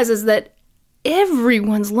that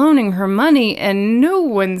everyone's loaning her money and no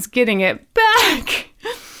one's getting it back.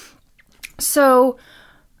 So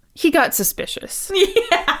he got suspicious.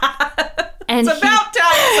 Yeah. And it's about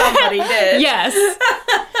time somebody did. Yes.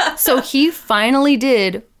 So he finally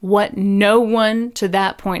did what no one to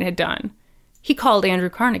that point had done. He called Andrew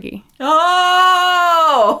Carnegie.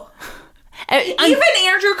 Oh! Even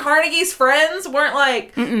Andrew Carnegie's friends weren't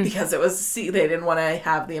like, because it was, they didn't want to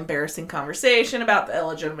have the embarrassing conversation about the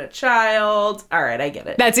illegitimate child. All right, I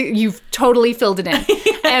get it. You've totally filled it in.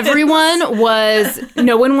 Yes.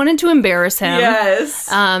 No one wanted to embarrass him. Yes.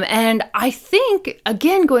 And I think,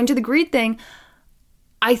 again, going to the greed thing,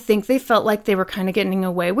 I think they felt like they were kind of getting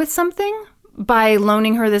away with something by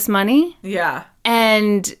loaning her this money. Yeah.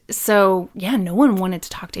 And so, yeah, no one wanted to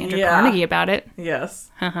talk to Andrew Carnegie about it. Yes.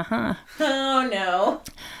 Oh, no.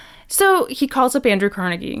 So he calls up Andrew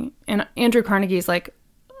Carnegie, and Andrew Carnegie's like,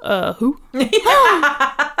 who?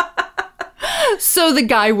 So the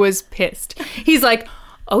guy was pissed. He's like,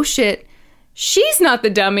 oh, shit, she's not the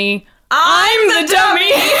dummy. I'm the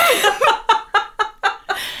dummy.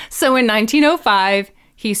 So in 1905,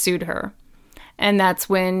 he sued her. And that's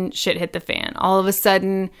when shit hit the fan. All of a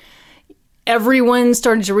sudden, everyone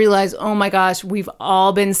started to realize, oh my gosh, we've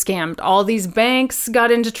all been scammed. All these banks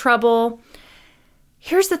got into trouble.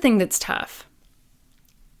 Here's the thing that's tough.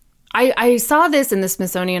 I saw this in the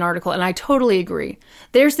Smithsonian article, and I totally agree.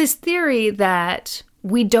 There's this theory that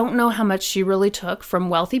we don't know how much she really took from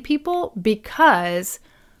wealthy people because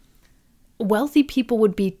wealthy people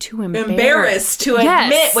would be too embarrassed to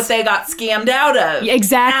admit what they got scammed out of.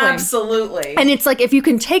 Exactly. Absolutely. And it's like, if you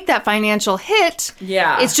can take that financial hit,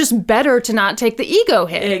 it's just better to not take the ego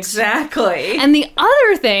hit. Exactly. And the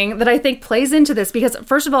other thing that I think plays into this, because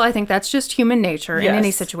first of all, I think that's just human nature in any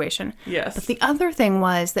situation. Yes. But the other thing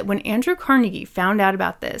was that when Andrew Carnegie found out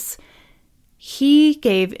about this, he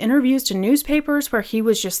gave interviews to newspapers where he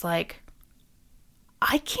was just like,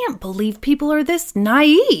 I can't believe people are this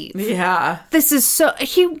naive. Yeah. This is so...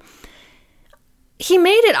 He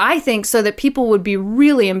made it, I think, so that people would be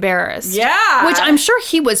really embarrassed. Yeah. Which I'm sure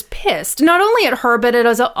he was pissed. Not only at her, but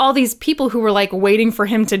at all these people who were, like, waiting for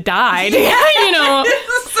him to die. You know?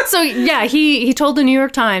 So, yeah, he told the New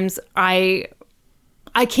York Times, I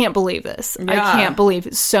can't believe this. Yeah. I can't believe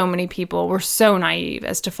so many people were so naive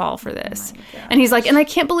as to fall for this. Oh, and he's like, and I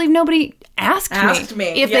can't believe nobody asked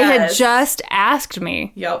me. If they had just asked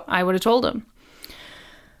me, I would have told them.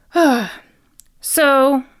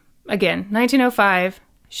 So, again, 1905,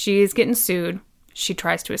 she's getting sued. She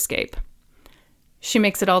tries to escape. She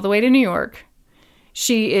makes it all the way to New York.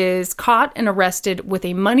 She is caught and arrested with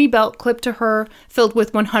a money belt clipped to her filled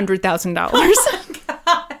with $100,000.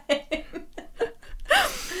 Oh my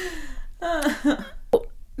God.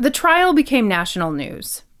 The trial became national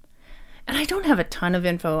news. And I don't have a ton of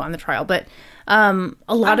info on the trial, but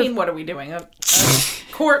what are we doing? A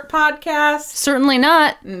court podcast? Certainly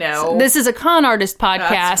not. No. This is a con artist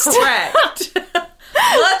podcast. That's correct.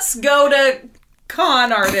 Let's go to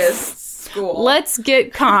con artist school. Let's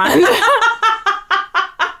get conned.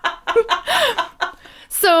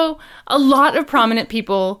 So, a lot of prominent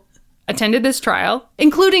people attended this trial,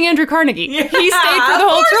 including Andrew Carnegie. Yeah, he stayed for the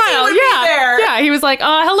whole trial. He would be there. Yeah, he was like,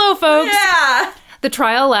 hello, folks. Yeah. The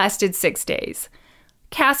trial lasted 6 days.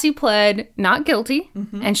 Cassie pled not guilty,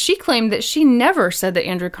 and she claimed that she never said that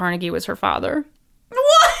Andrew Carnegie was her father.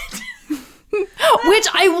 What? Which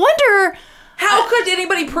I wonder... How could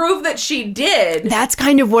anybody prove that she did? That's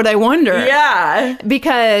kind of what I wonder. Yeah.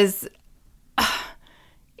 Because...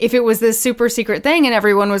 if it was this super secret thing and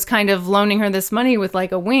everyone was kind of loaning her this money with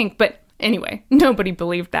like a wink. But anyway, nobody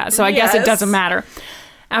believed that. So I guess it doesn't matter.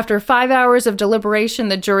 After 5 hours of deliberation,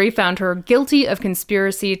 the jury found her guilty of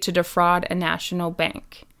conspiracy to defraud a national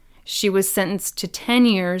bank. She was sentenced to 10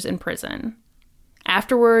 years in prison.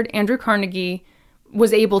 Afterward, Andrew Carnegie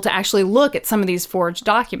was able to actually look at some of these forged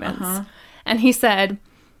documents. And he said,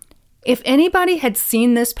 if anybody had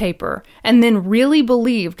seen this paper and then really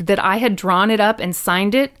believed that I had drawn it up and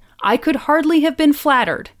signed it, I could hardly have been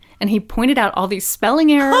flattered. And he pointed out all these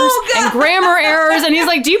spelling errors and grammar errors. And he's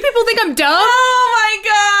like, do you people think I'm dumb? Oh, my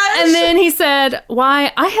gosh. And then he said,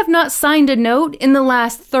 why, I have not signed a note in the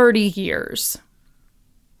last 30 years.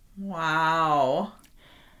 Wow.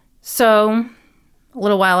 So, a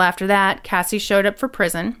little while after that, Cassie showed up for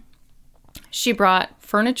prison. She brought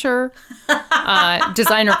furniture,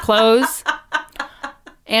 designer clothes,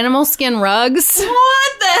 animal skin rugs.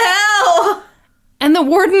 What the hell? And the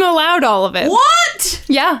warden allowed all of it. What?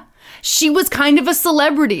 Yeah. She was kind of a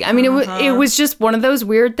celebrity. I mean, it was just one of those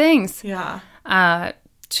weird things. Yeah.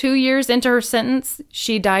 2 years into her sentence,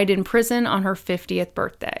 she died in prison on her 50th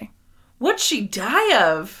birthday. What'd she die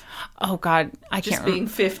of? Oh, God. I can't remember.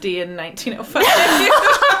 Just being 50 in 1905.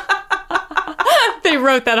 They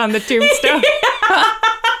wrote that on the tombstone.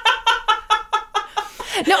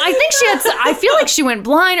 No, I think I feel like she went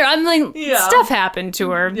blind or stuff happened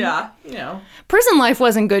to her. Yeah, you know. Prison life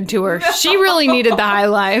wasn't good to her. No. She really needed the high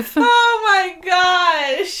life. Oh my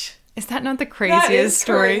gosh. Is that not the craziest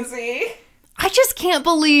story? Crazy. I just can't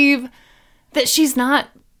believe that she's not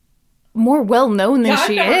more well known than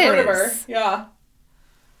she is. I've never heard of her. Yeah.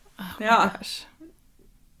 Oh, yeah. Gosh.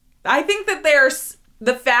 I think that there's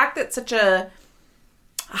the fact that such a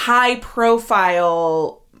high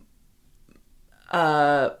profile,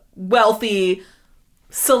 wealthy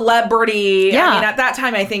celebrity. Yeah. I mean, at that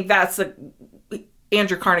time, I think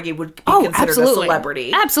Andrew Carnegie would be considered absolutely. a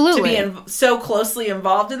celebrity. Absolutely. To be so closely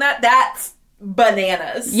involved in that. That's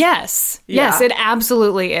bananas. Yes. Yeah. Yes, it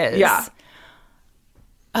absolutely is. Yeah.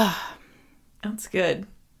 That's good.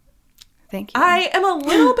 Thank you. I am a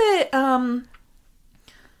little bit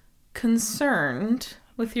concerned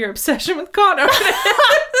with your obsession with con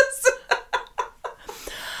artists.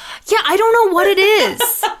 Yeah, I don't know what it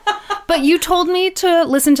is. But you told me to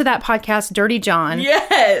listen to that podcast, Dirty John.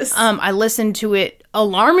 Yes. I listened to it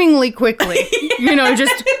alarmingly quickly. Yes. You know,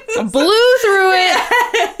 just blew through it.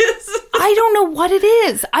 Yes. I don't know what it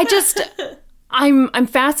is. I'm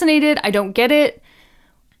fascinated. I don't get it.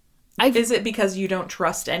 Is it because you don't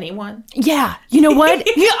trust anyone? Yeah. You know what?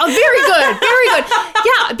 Yeah, very good. Very good.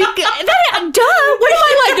 Yeah. Duh. What am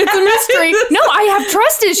I like? It's a mystery. No, I have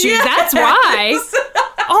trust issues. Yes. That's why.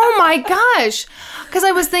 Oh my gosh. Because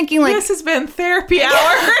I was thinking like... This has been Therapy Hour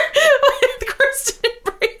with Kristen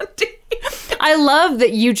and Brandy. I love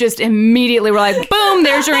that you just immediately were like, boom,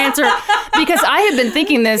 there's your answer. Because I have been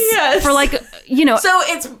thinking this for like, you know... So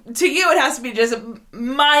it's, to you, it has to be just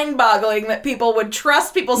mind-boggling that people would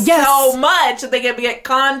trust people so much that they can get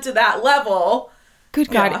conned to that level. Good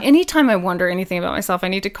God. Yeah. Anytime I wonder anything about myself, I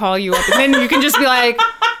need to call you up. And then you can just be like,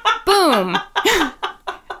 boom.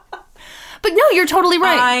 But no, you're totally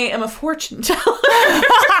right. I am a fortune teller.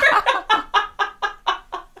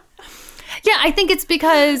 Yeah, I think it's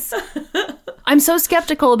because I'm so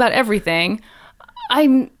skeptical about everything. I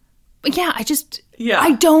don't get it. Yeah.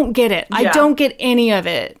 I don't get any of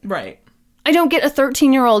it. Right. I don't get a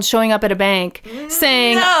 13-year-old showing up at a bank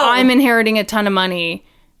saying, I'm inheriting a ton of money.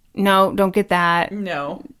 No, don't get that.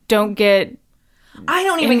 No. Don't get... I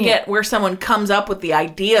don't even get where someone comes up with the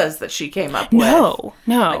ideas that she came up with. No.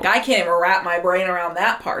 Like, I can't even wrap my brain around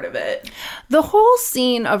that part of it. The whole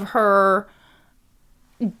scene of her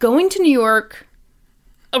going to New York,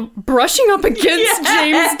 brushing up against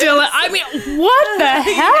James Dillon. I mean, what the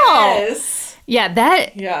hell? Yes. Yeah,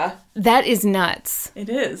 that is nuts. It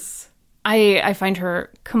is. I find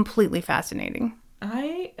her completely fascinating.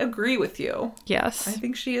 I agree with you. Yes. I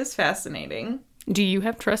think she is fascinating. Do you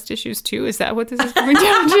have trust issues too? Is that what this is coming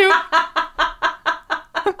down to?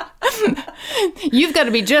 You've got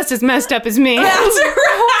to be just as messed up as me. That's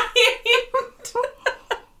right.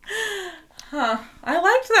 Huh. I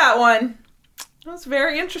liked that one. That was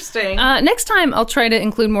very interesting. Next time, I'll try to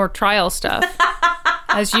include more trial stuff.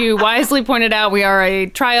 As you wisely pointed out, we are a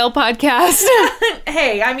trial podcast.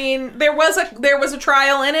 Hey, I mean, there was a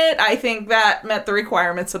trial in it. I think that met the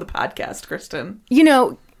requirements of the podcast, Kristen. You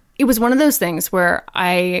know, it was one of those things where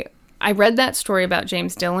I read that story about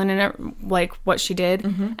James Dillon and like what she did,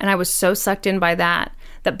 and I was so sucked in by that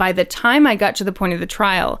by the time I got to the point of the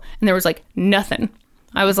trial and there was like nothing,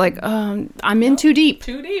 I was like, I'm in too deep.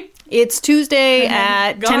 Too deep. It's Tuesday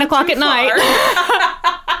at 10 o'clock at night.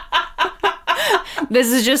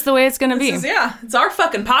 This is just the way it's going to be. It's our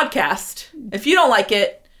fucking podcast. If you don't like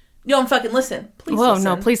it, you don't fucking listen. Please listen.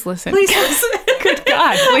 No, please listen. Please listen. Good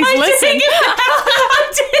God, please listen.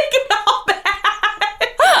 I'm taking it all back.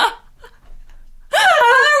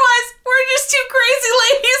 Otherwise, we're just two crazy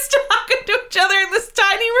ladies talking to each other in this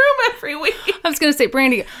tiny room every week. I was going to say,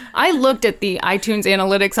 Brandy, I looked at the iTunes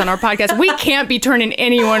analytics on our podcast. We can't be turning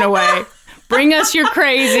anyone away. Bring us your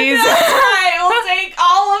crazies. That's right. We'll take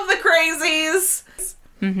all of the crazies.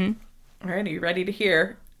 Mm-hmm. All right, are you ready to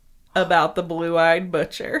hear about the Blue-Eyed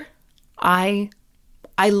Butcher? I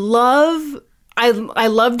loved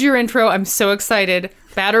your intro. I'm so excited.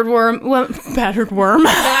 Battered woman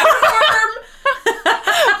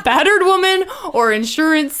or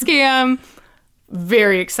insurance scam.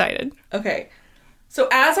 Very excited. Okay. So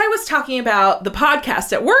as I was talking about the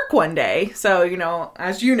podcast at work one day, so, you know,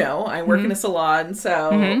 as you know, I work in a salon,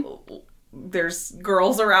 so there's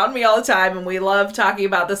girls around me all the time, and we love talking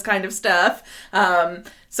about this kind of stuff.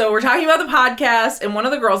 So we're talking about the podcast, and one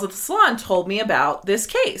of the girls at the salon told me about this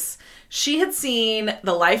case. She had seen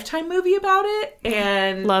the Lifetime movie about it,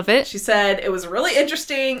 and love it. She said it was really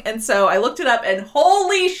interesting, and so I looked it up, and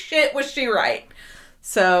holy shit was she right.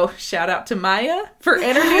 So shout out to Maya for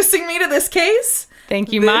introducing me to this case.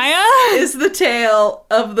 Thank you, Maya. This is the tale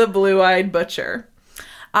of the Blue-Eyed Butcher.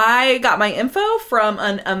 I got my info from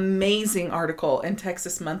an amazing article in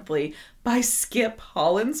Texas Monthly by Skip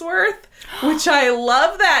Hollandsworth, which I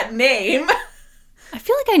love that name. I feel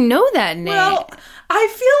feel like I know that name. Well, I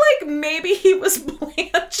feel like maybe he was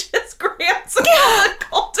Blanche's grandson on the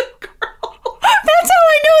Golden Girls. That's how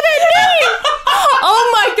I know that name.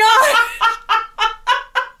 Oh my God.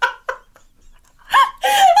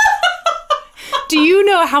 Do you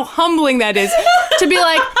know how humbling that is to be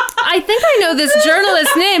like, I think I know this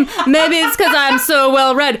journalist's name. Maybe it's because I'm so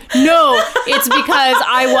well read. No, it's because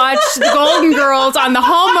I watch the Golden Girls on the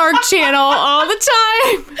Hallmark Channel all the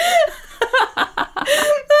time.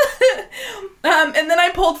 And then I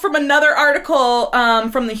pulled from another article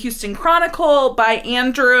from the Houston Chronicle by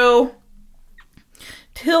Andrew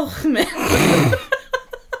Tilghman.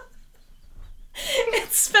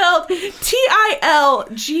 It's spelled Tilghman.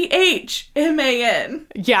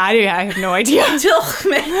 Yeah, I have no idea.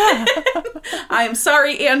 Tilghman. I'm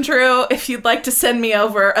sorry, Andrew. If you'd like to send me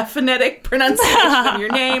over a phonetic pronunciation of your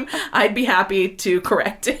name, I'd be happy to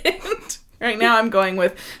correct it. Right now I'm going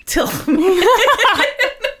with Tilghman.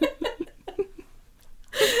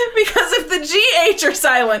 Because if the GH are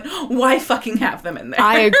silent, why fucking have them in there?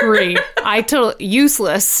 I agree.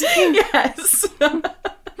 Useless. Yes.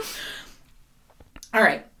 All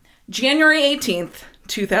right. January 18th,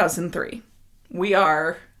 2003. We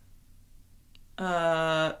are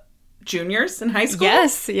juniors in high school.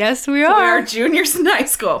 Yes, we are. So we are juniors in high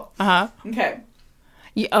school. Uh-huh. Okay.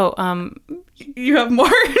 You have more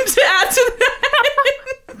to add to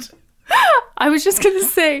that? I was just going to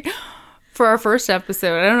say, for our first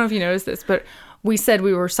episode, I don't know if you noticed this, but we said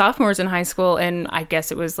we were sophomores in high school, and I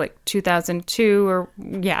guess it was like 2002 or,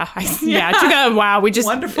 wow, we just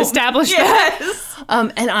established that.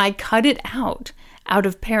 And I cut it out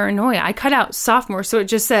of paranoia. I cut out sophomore, so it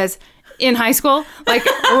just says in high school, like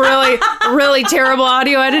really, really terrible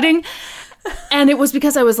audio editing. And it was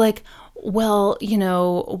because I was like, well,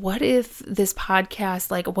 what if this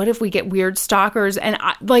podcast, what if we get weird stalkers? And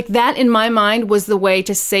that in my mind was the way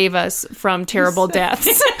to save us from terrible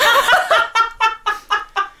deaths.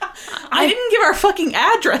 I didn't give our fucking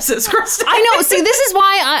addresses, Kristen. I know. See, this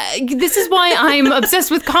is why I'm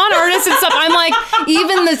obsessed with con artists and stuff. I'm like,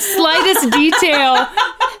 even the slightest detail,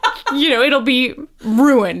 it'll be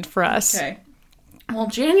ruined for us. Okay. Well,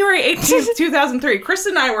 January 18th, 2003, Chris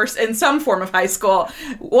and I were in some form of high school.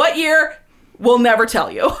 What year? We'll never tell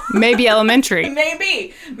you. Maybe elementary.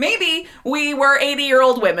 Maybe we were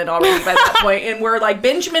 80-year-old women already by that point, and we're like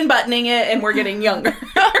Benjamin Buttoning it, and we're getting younger.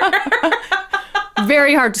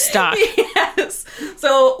 Very hard to stalk. Yes.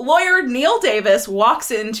 So lawyer Neil Davis walks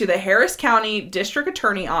into the Harris County District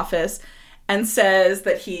Attorney office and says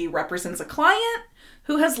that he represents a client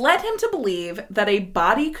who has led him to believe that a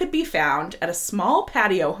body could be found at a small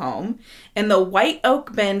patio home in the White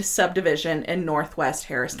Oak Bend subdivision in northwest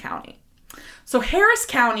Harris County. So Harris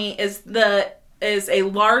County is a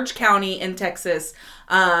large county in Texas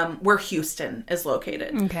where Houston is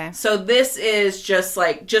located. Okay. So this is just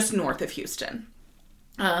north of Houston.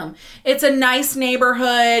 It's a nice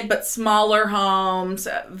neighborhood, but smaller homes,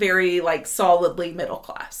 very solidly middle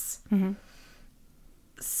class. Mm-hmm.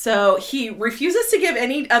 So he refuses to give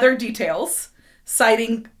any other details,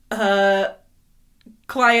 citing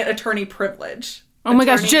client-attorney privilege. Oh my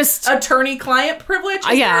gosh, just... Attorney-client privilege?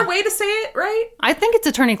 Is there a way to say it right? I think it's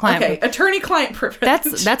attorney-client. Okay, attorney-client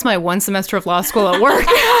privilege. That's my one semester of law school at work.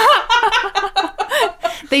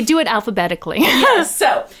 They do it alphabetically. Yes,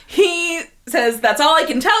 so he says, that's all I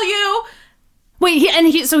can tell you.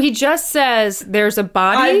 Wait, so he just says there's a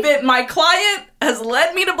body? My client has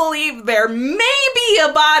led me to believe there may be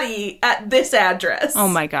a body at this address. Oh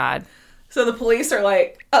my God. So the police are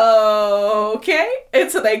like, okay. And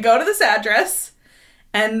so they go to this address,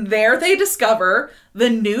 and there they discover the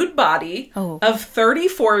nude body of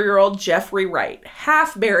 34-year-old Jeffrey Wright,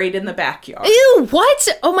 half buried in the backyard. Ew, what?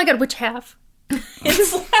 Oh my God, which half?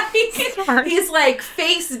 It's he's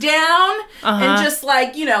face down and just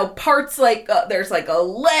parts there's a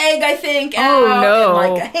leg, I think, out. Oh no.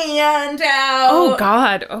 And a hand out. Oh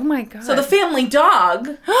God. Oh my God. So the family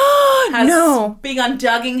dog has begun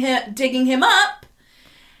digging him up.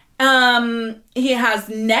 He has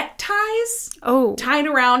neckties tied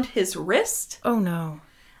around his wrist. Oh no.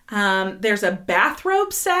 There's a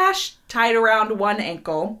bathrobe sash tied around one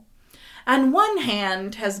ankle. And one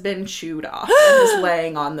hand has been chewed off and is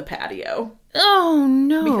laying on the patio. Oh,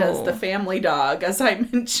 no. Because the family dog, as I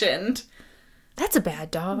mentioned. That's a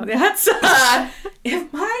bad dog. That's,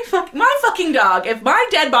 if my fucking dog, if my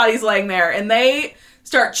dead body's laying there and they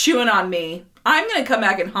start chewing on me, I'm going to come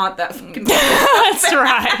back and haunt that fucking dog. That's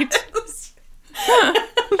right.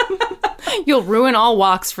 You'll ruin all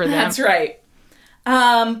walks for them. That's right.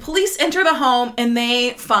 Police enter the home and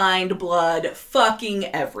they find blood fucking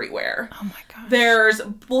everywhere. Oh my God. There's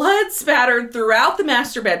blood spattered throughout the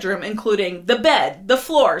master bedroom, including the bed, the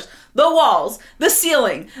floors, the walls, the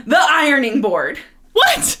ceiling, the ironing board.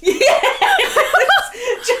 What? It's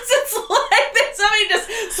like that somebody just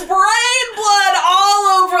sprayed blood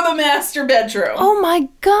all over the master bedroom. Oh my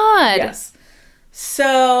God. Yes.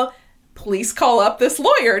 So police call up this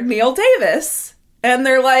lawyer, Neil Davis, and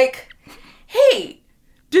they're like, hey,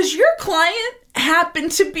 does your client happen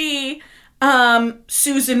to be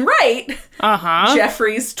Susan Wright,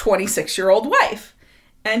 Jeffrey's 26-year-old wife?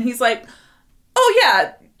 And he's like, oh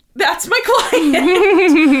yeah, that's my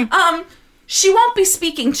client. She won't be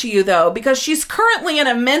speaking to you, though, because she's currently in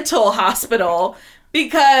a mental hospital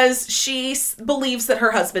because she believes that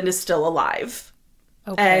her husband is still alive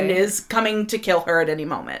and is coming to kill her at any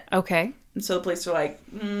moment. Okay. And so the police are like,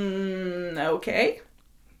 okay.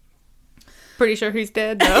 Pretty sure he's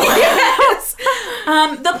dead, though. Yes.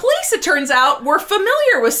 The police, it turns out, were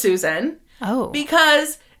familiar with Susan. Oh.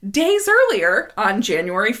 Because days earlier, on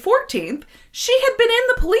January 14th, she had been in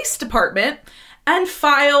the police department and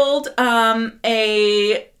filed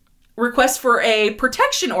a request for a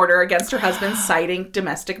protection order against her husband citing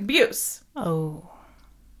domestic abuse. Oh.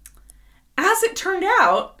 As it turned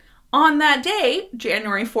out, on that day,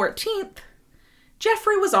 January 14th,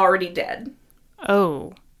 Jeffrey was already dead.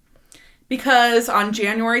 Oh. Because on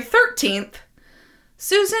January 13th,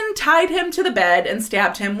 Susan tied him to the bed and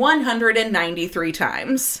stabbed him 193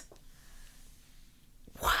 times.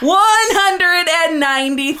 What?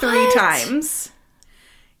 193 times.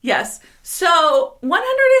 Yes. So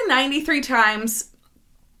 193 times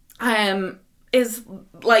is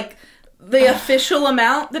like the official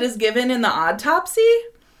amount that is given in the autopsy.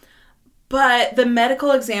 But the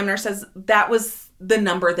medical examiner says that was the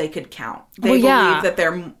number they could count. They believe that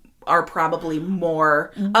there are probably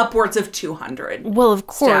more, upwards of 200. Well, of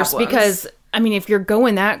course, because I mean, if you're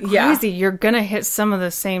going that crazy, you're going to hit some of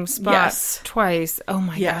the same spots twice. Oh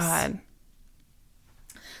my God.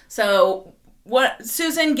 So what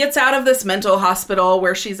Susan gets out of this mental hospital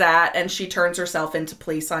where she's at, and she turns herself into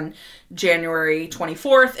police on January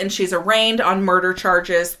 24th, and she's arraigned on murder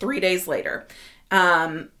charges 3 days later.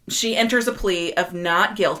 She enters a plea of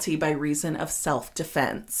not guilty by reason of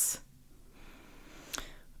self-defense.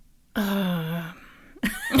 And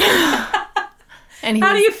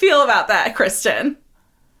how do you feel about that, Kristen?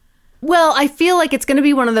 Well, I feel like it's going to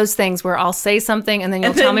be one of those things where I'll say something and then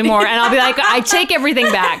you'll tell me more, and I'll be like, I take everything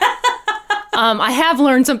back. I have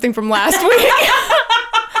learned something from last week.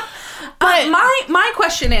 But my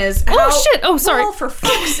question is, sorry. Well, for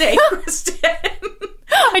fuck's sake, Kristen.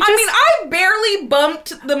 I barely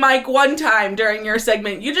bumped the mic one time during your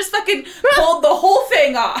segment. You just fucking pulled the whole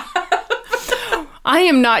thing off. I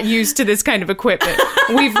am not used to this kind of equipment.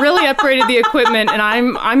 We've really upgraded the equipment, and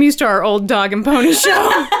I'm used to our old dog and pony show.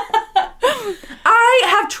 I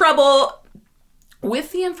have trouble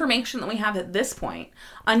with the information that we have at this point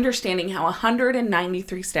understanding how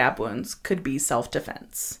 193 stab wounds could be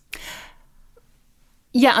self-defense.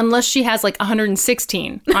 Yeah, unless she has like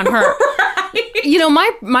 116 on her. Right. You know,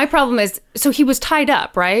 my problem is, so he was tied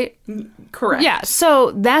up, right? Correct. Yeah,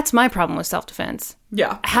 so that's my problem with self-defense.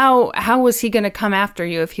 Yeah. How was he going to come after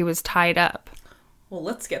you if he was tied up? Well,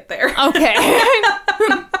 let's get there. Okay.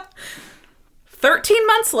 13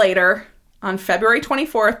 months later, on February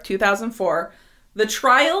 24th, 2004, the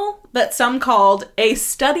trial that some called a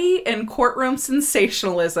study in courtroom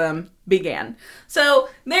sensationalism began. So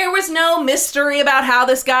there was no mystery about how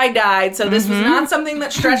this guy died. So this was not something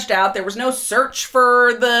that stretched out. There was no search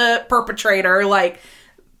for the perpetrator. Like,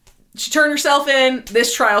 she turned herself in.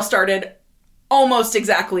 This trial started almost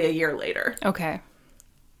exactly a year later. Okay.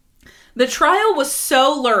 The trial was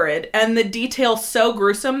so lurid and the details so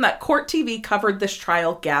gruesome that Court TV covered this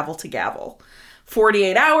trial gavel to gavel.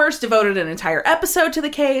 48 Hours devoted an entire episode to the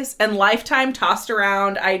case, and Lifetime tossed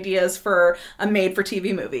around ideas for a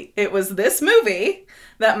made-for-TV movie. It was this movie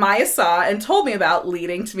that Maya saw and told me about,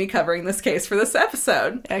 leading to me covering this case for this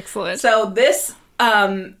episode. Excellent. So this,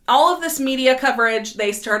 all of this media coverage,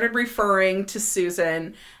 they started referring to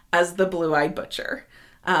Susan as the Blue-Eyed Butcher.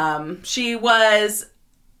 She was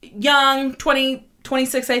young,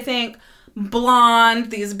 26, I think, blonde,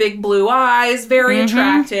 these big blue eyes, very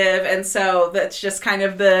attractive, and so that's just kind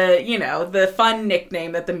of the, you know, the fun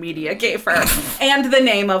nickname that the media gave her, and the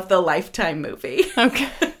name of the Lifetime movie. Okay.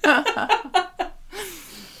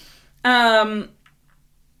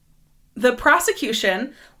 The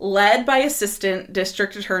prosecution, led by Assistant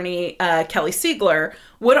District Attorney Kelly Siegler,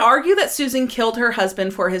 would argue that Susan killed her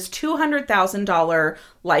husband for his $200,000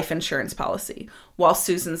 life insurance policy, while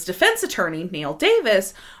Susan's defense attorney, Neil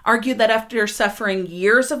Davis, argued that after suffering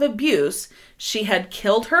years of abuse, she had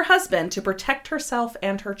killed her husband to protect herself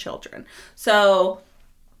and her children. So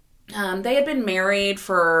they had been married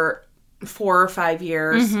for 4 or 5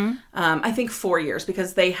 years. I think 4 years,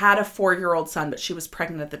 because they had a 4-year-old son, but she was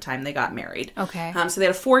pregnant at the time they got married. Okay. So they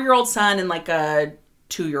had a 4-year-old son and like a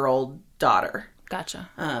 2-year-old daughter. Gotcha.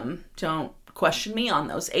 Don't question me on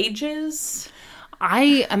those ages.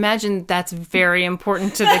 I imagine that's very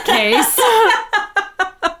important to the case.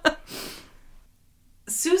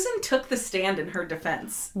 Susan took the stand in her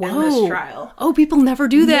defense in this trial. Oh, people never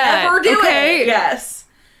do that. Never do it. Yes.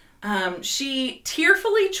 She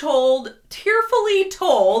tearfully told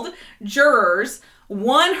jurors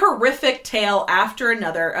one horrific tale after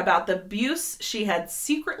another about the abuse she had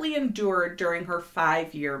secretly endured during her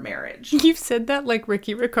 5-year marriage. You've said that like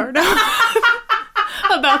Ricky Ricardo.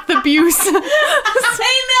 About the abuse.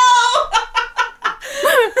 I know!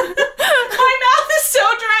 My mouth is so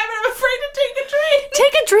dry, but I'm afraid to take a drink.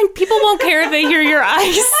 Take a drink. People won't care if they hear your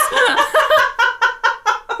ice.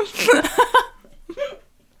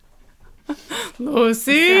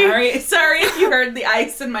 Lucy. Sorry if you heard the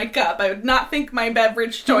ice in my cup. I would not think my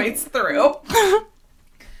beverage choice through.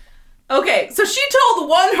 Okay, so she told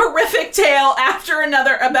one horrific tale after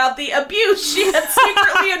another about the abuse she had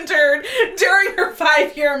secretly endured during her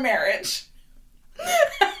 5-year marriage.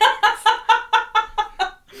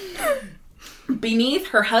 Beneath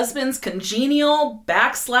her husband's congenial,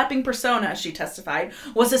 backslapping persona, she testified,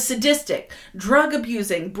 was a sadistic,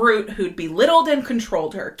 drug-abusing brute who'd belittled and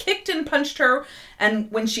controlled her, kicked and punched her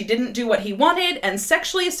and when she didn't do what he wanted, and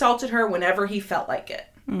sexually assaulted her whenever he felt like it.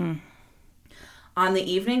 On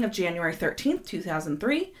the evening of January 13th,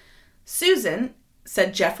 2003, Susan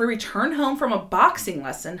said Jeffrey returned home from a boxing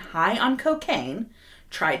lesson high on cocaine,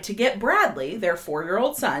 tried to get Bradley, their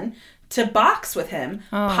 4-year-old son, to box with him,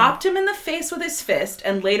 popped him in the face with his fist,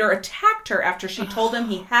 and later attacked her after she told him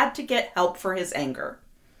he had to get help for his anger.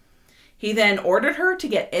 He then ordered her to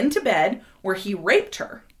get into bed, where he raped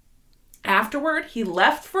her. Afterward, he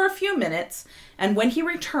left for a few minutes, and when he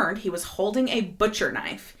returned, he was holding a butcher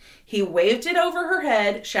knife. He waved it over her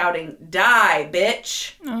head, shouting, "Die,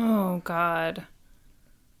 bitch!" Oh, God.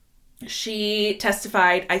 She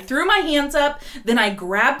testified, "I threw my hands up, then I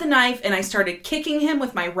grabbed the knife and I started kicking him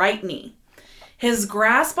with my right knee. His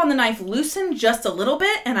grasp on the knife loosened just a little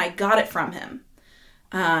bit and I got it from him."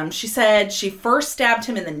 She said she first stabbed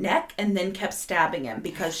him in the neck and then kept stabbing him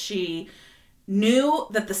because she knew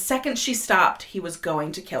that the second she stopped, he was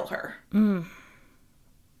going to kill her.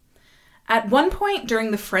 At one point during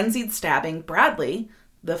the frenzied stabbing, Bradley,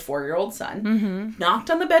 the 4-year-old son, knocked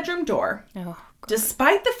on the bedroom door. Oh.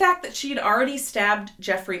 Despite the fact that she had already stabbed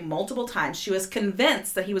Jeffrey multiple times, she was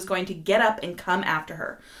convinced that he was going to get up and come after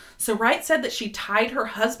her. So Wright said that she tied her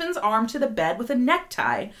husband's arm to the bed with a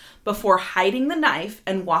necktie before hiding the knife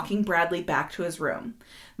and walking Bradley back to his room.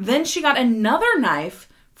 Then she got another knife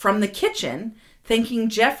from the kitchen, thinking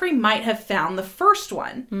Jeffrey might have found the first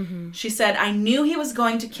one. She said, "I knew he was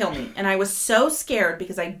going to kill me, and I was so scared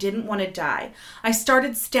because I didn't want to die. I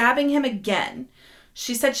started stabbing him again."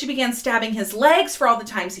 She said she began stabbing his legs for all the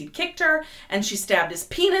times he'd kicked her, and she stabbed his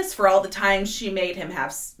penis for all the times she made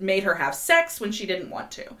her have sex when she didn't want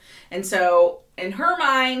to. And so, in her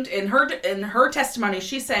mind, in her testimony,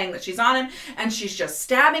 she's saying that she's on him, and she's just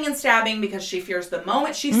stabbing and stabbing because she fears the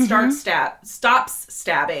moment she stops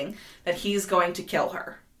stabbing that he's going to kill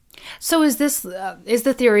her. So is this is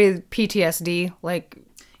the theory of PTSD like?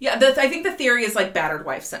 Yeah, I think the theory is like battered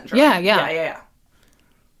wife syndrome. Yeah.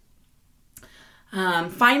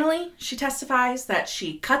 Finally, she testifies that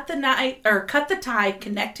she cut the tie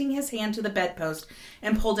connecting his hand to the bedpost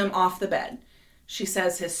and pulled him off the bed. She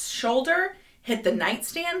says his shoulder hit the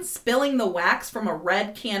nightstand, spilling the wax from a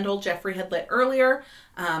red candle Jeffrey had lit earlier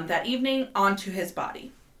that evening onto his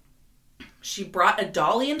body. She brought a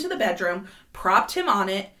dolly into the bedroom, propped him on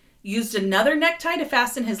it, used another necktie to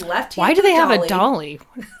fasten his left hand. Why do they have a dolly?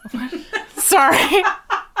 Sorry.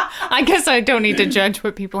 I guess I don't need to judge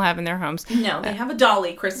what people have in their homes. No, they have a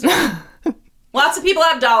dolly, Kristen. Lots of people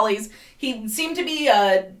have dollies. He seemed to be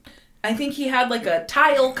I think he had like a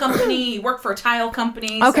tile company. He worked for a tile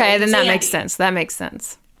company. Okay, so then that makes sense. That makes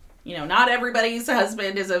sense. You know, not everybody's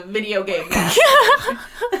husband is a video game master.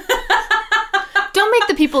 Don't make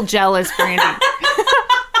the people jealous, Brandy.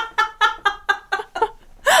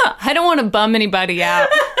 I don't want to bum anybody out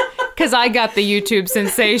because I got the YouTube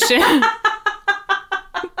sensation.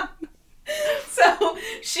 So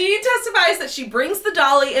she testified she brings the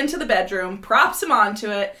dolly into the bedroom, props him onto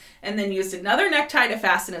it, and then used another necktie to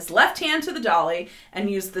fasten his left hand to the dolly and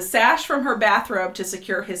used the sash from her bathrobe to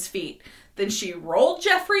secure his feet. Then she rolled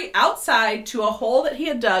Jeffrey outside to a hole that he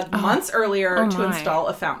had dug months earlier to install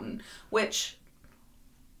a fountain. Which,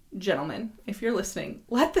 gentlemen, if you're listening,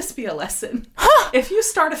 let this be a lesson. If you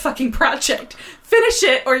start a fucking project, finish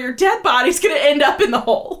it or your dead body's going to end up in the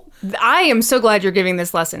hole. I am so glad you're giving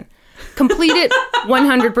this lesson. Complete it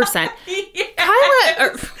 100%.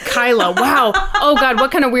 Yes. Kyla, wow. Oh, God,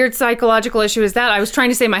 what kind of weird psychological issue is that? I was trying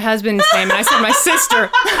to say my husband's name, and I said my sister.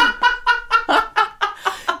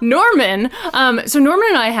 Norman. So Norman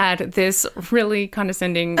and I had this really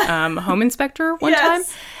condescending home inspector one time.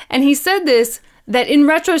 And he said this, that in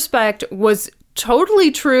retrospect was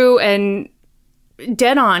totally true and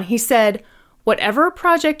dead on. He said, whatever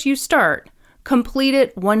project you start, complete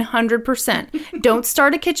it 100%. Don't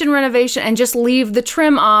start a kitchen renovation and just leave the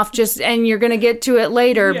trim off and you're going to get to it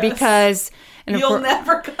later because... And you'll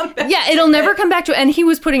never come back Yeah, it'll never come back to it. And he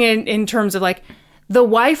was putting it in terms of like, the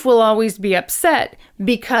wife will always be upset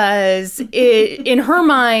because in her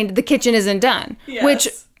mind, the kitchen isn't done. Yes. Which,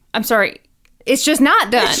 I'm sorry, it's just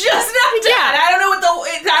not done. It's just not done. Yeah. I don't know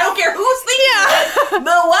I don't care who's thinking it,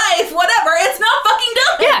 the wife, whatever. It's not fucking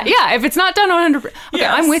done. Yeah. If it's not done 100%. Okay,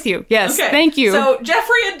 Yes. I'm with you. Yes, Okay. thank you. So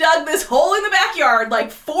Jeffrey had dug this hole in the backyard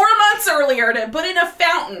like 4 months earlier to put in a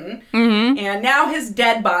fountain, and now his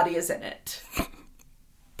dead body is in it.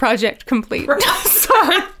 Project complete.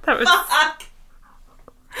 Sorry. Fuck.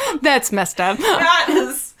 That's messed up. That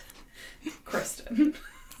is Kristen.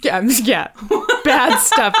 Yeah, bad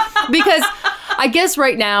stuff. Because I guess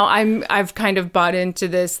right now I've kind of bought into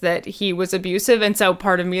this that he was abusive, and so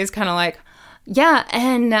part of me is kind of like, yeah,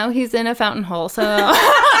 and now he's in a fountain hole. So, but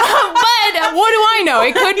what do I know?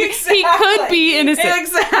 It could he could be innocent.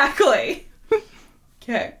 Exactly.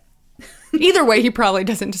 Okay. Either way, he probably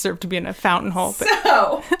doesn't deserve to be in a fountain hole. But.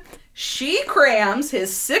 So she crams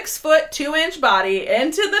his 6'2" body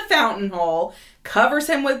into the fountain hole, covers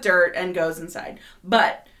him with dirt, and goes inside.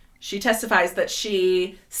 But she testifies that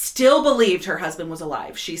she still believed her husband was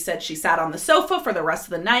alive. She said she sat on the sofa for the rest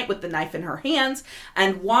of the night with the knife in her hands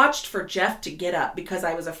and watched for Jeff to get up because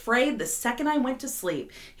I was afraid the second I went to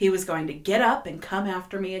sleep, he was going to get up and come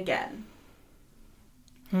after me again.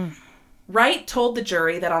 Wright told the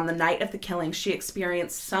jury that on the night of the killing, she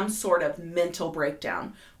experienced some sort of mental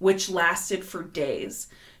breakdown, which lasted for days.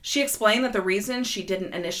 She explained that the reason she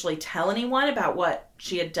didn't initially tell anyone about what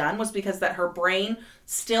she had done was because that her brain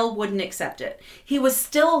still wouldn't accept it. He was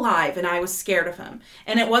still alive and I was scared of him.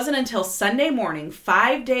 And it wasn't until Sunday morning,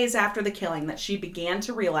 5 days after the killing, that she began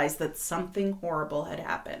to realize that something horrible had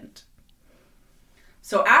happened.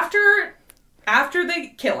 So after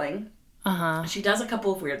the killing, she does a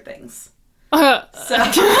couple of weird things.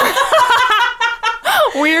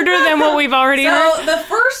 Weirder than what we've already heard. So the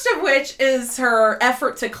first of which is her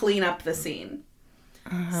effort to clean up the scene.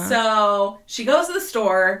 So she goes to the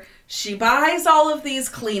store, she buys all of these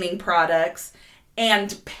cleaning products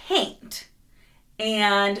and paint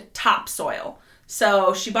and topsoil.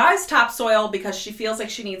 So she buys topsoil because she feels like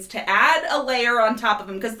she needs to add a layer on top of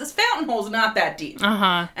him because this fountain hole is not that deep.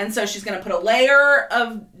 And so she's going to put a layer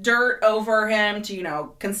of dirt over him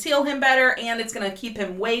to, conceal him better, and it's going to keep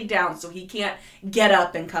him weighed down so he can't get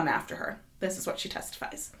up and come after her. This is what she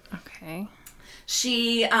testifies. Okay.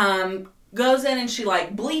 She goes in and she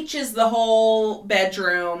bleaches the whole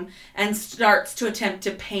bedroom and starts to attempt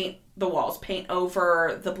to paint the walls, paint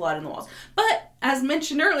over the blood in the walls. But as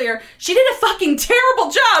mentioned earlier, she did a fucking terrible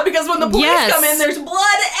job because when the police come in, there's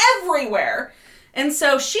blood everywhere. And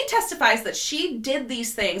so she testifies that she did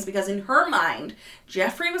these things because in her mind,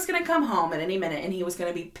 Jeffrey was going to come home at any minute and he was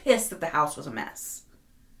going to be pissed that the house was a mess.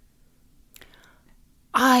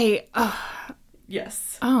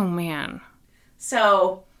 Yes. Oh, man.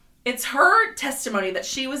 So it's her testimony that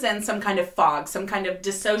she was in some kind of fog, some kind of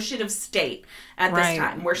dissociative state at this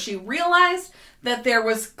time, where she realized that there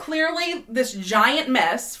was clearly this giant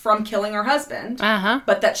mess from killing her husband,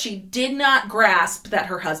 but that she did not grasp that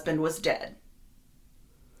her husband was dead.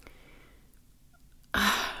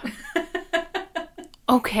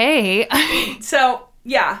 Okay. So,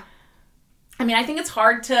 yeah. I mean, I think it's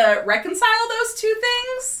hard to reconcile those two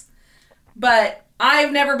things, but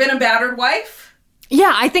I've never been a battered wife.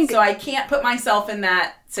 Yeah, I think... So I can't put myself in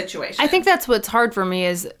that situation. I think that's what's hard for me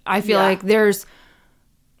is I feel like there's...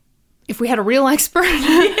 If we had a real expert,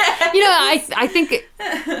 I think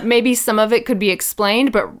maybe some of it could be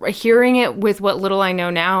explained, but hearing it with what little I know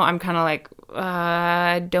now, I'm kind of like,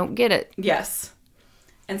 I don't get it. Yes.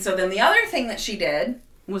 And so then the other thing that she did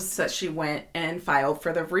was that she went and filed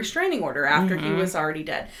for the restraining order after he was already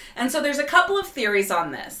dead. And so there's a couple of theories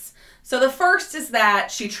on this. So the first is that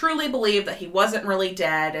she truly believed that he wasn't really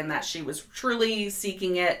dead and that she was truly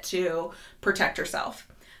seeking it to protect herself.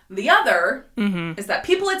 The other is that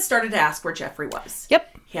people had started to ask where Jeffrey was.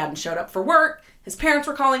 Yep. He hadn't showed up for work. His parents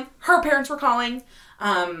were calling. Her parents were calling.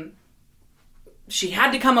 She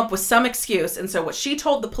had to come up with some excuse. And so what she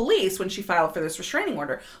told the police when she filed for this restraining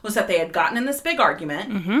order was that they had gotten in this big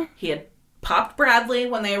argument. He had popped Bradley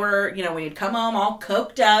when they were, when he'd come home all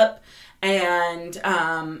coked up. And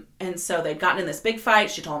so they'd gotten in this big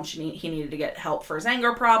fight. She told him he needed to get help for his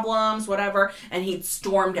anger problems, whatever. And he'd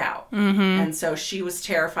stormed out. And so she was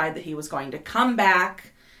terrified that he was going to come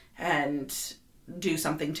back and do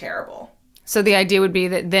something terrible. So the idea would be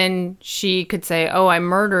that then she could say, oh, I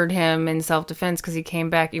murdered him in self-defense because he came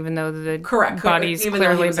back even though the body's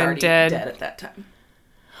clearly been dead at that time.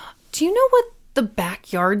 Do you know what the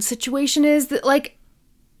backyard situation is? That, like,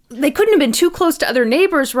 they couldn't have been too close to other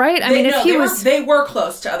neighbors, right? They were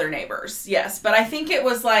close to other neighbors, yes. But I think it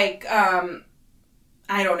was like, I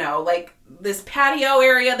don't know, like this patio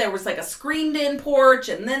area, there was like a screened-in porch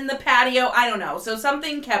and then the patio, I don't know. So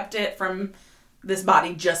something kept it from this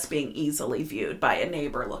body just being easily viewed by a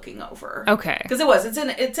neighbor looking over. Okay. Because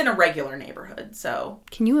it's in a regular neighborhood, so.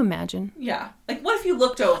 Can you imagine? Yeah. Like, what if you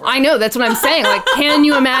looked over? I know, that's what I'm saying. Like, can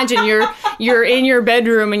you imagine you're in your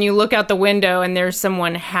bedroom and you look out the window and there's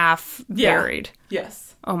someone half buried?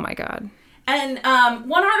 Yes. Oh my God. And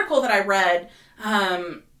one article that I read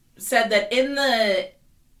said that in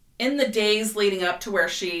the days leading up to where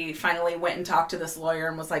she finally went and talked to this lawyer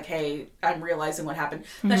and was like, hey, I'm realizing what happened,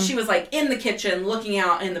 that she was like in the kitchen looking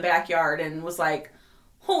out in the backyard and was like,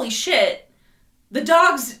 holy shit, the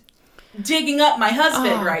dog's digging up my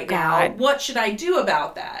husband now. What should I do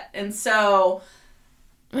about that? And so,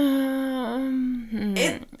 I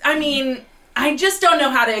just don't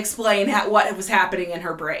know how to explain what was happening in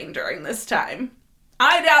her brain during this time.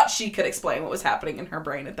 I doubt she could explain what was happening in her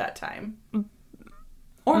brain at that time.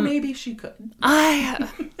 Or maybe she could. I'm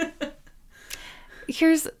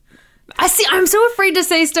so afraid to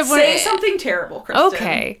say stuff. Say something terrible, Kristen.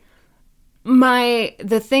 Okay.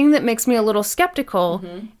 The thing that makes me a little skeptical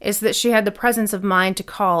is that she had the presence of mind to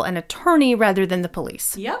call an attorney rather than the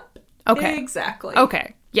police. Yep. Okay. Exactly.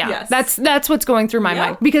 Okay. Yeah. Yes. That's what's going through my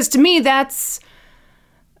mind. Because to me, that's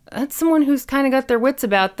someone who's kind of got their wits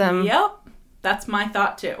about them. Yep. That's my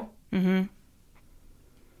thought too.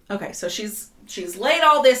 Okay, so she's laid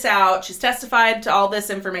all this out. She's testified to all this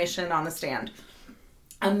information on the stand.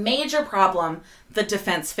 A major problem the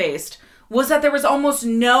defense faced was that there was almost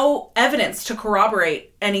no evidence to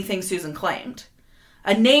corroborate anything Susan claimed.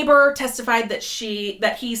 A neighbor testified that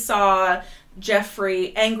he saw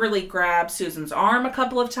Jeffrey angrily grab Susan's arm a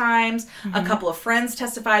couple of times. A couple of friends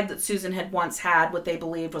testified that Susan had once had what they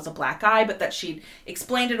believed was a black eye, but that she'd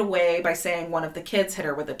explained it away by saying one of the kids hit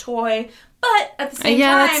her with a toy. But at the same time...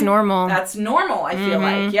 Yeah, that's normal. That's normal, I feel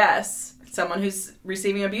like, yes. Someone who's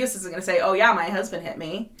receiving abuse isn't going to say, oh yeah, my husband hit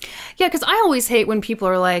me. Yeah, because I always hate when people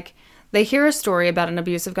are like, they hear a story about an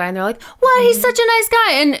abusive guy and they're like, what? He's such a nice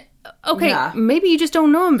guy. And okay, maybe you just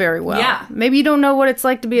don't know him very well. Yeah. Maybe you don't know what it's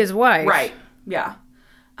like to be his wife. Right. Yeah.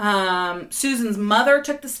 Susan's mother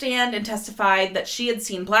took the stand and testified that she had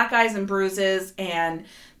seen black eyes and bruises and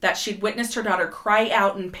that she'd witnessed her daughter cry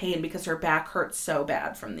out in pain because her back hurt so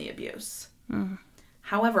bad from the abuse.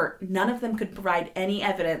 However, none of them could provide any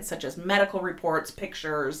evidence, such as medical reports,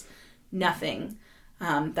 pictures, nothing,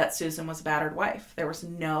 that Susan was a battered wife. There was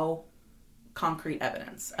no concrete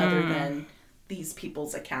evidence other than these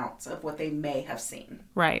people's accounts of what they may have seen.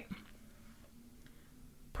 Right.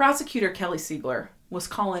 Prosecutor Kelly Siegler was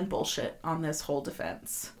calling bullshit on this whole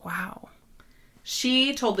defense. Wow.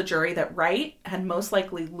 She told the jury that Wright had most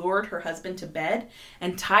likely lured her husband to bed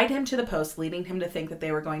and tied him to the post, leading him to think that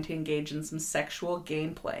they were going to engage in some sexual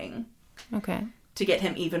game playing. Okay. To get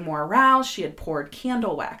him even more aroused, she had poured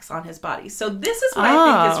candle wax on his body. So this is what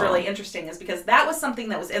I think is really interesting, is because that was something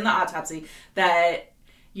that was in the autopsy that,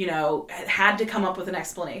 had to come up with an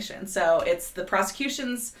explanation. So it's the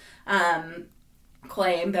prosecution's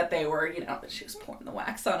claim that they were, that she was pouring the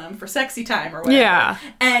wax on him for sexy time or whatever. Yeah.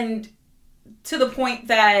 And to the point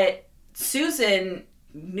that Susan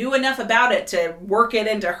knew enough about it to work it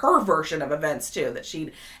into her version of events too, that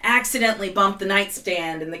she'd accidentally bumped the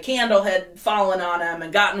nightstand and the candle had fallen on him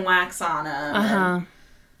and gotten wax on him.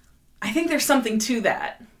 I think there's something to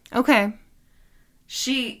that. Okay.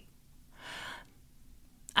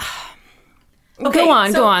 Okay, go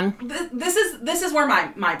on. This is where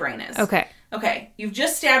my brain is. Okay. Okay, you've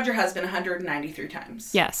just stabbed your husband 193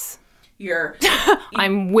 times. Yes. You're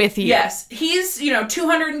I'm with you. Yes. He's,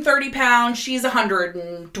 230 pounds. She's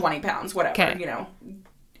 120 pounds, whatever, Okay.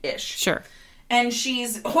 Ish. Sure. And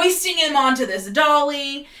she's hoisting him onto this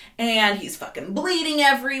dolly, and he's fucking bleeding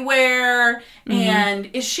everywhere. Mm-hmm. And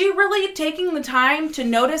is she really taking the time to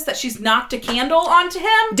notice that she's knocked a candle onto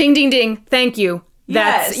him? Ding, ding, ding. Thank you.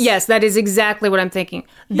 Yes, that is exactly what I'm thinking.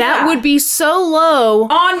 That would be so low.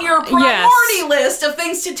 On your priority list of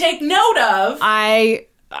things to take note of. I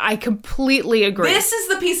completely agree. This is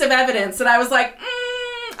the piece of evidence that I was like,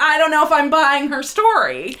 I don't know if I'm buying her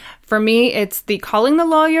story. For me, it's the calling the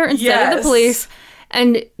lawyer instead of the police.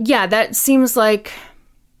 And yeah, that seems like...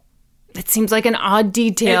 It seems like an odd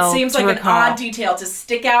detail. It seems like an odd detail to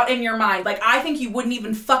stick out in your mind. Like, I think you wouldn't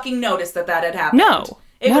even fucking notice that had happened. No.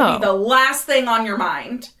 It would be the last thing on your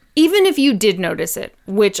mind. Even if you did notice it,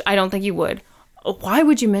 which I don't think you would, why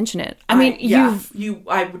would you mention it? I mean,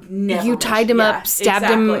 I would never. You tied him up, stabbed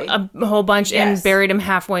him a whole bunch, and buried him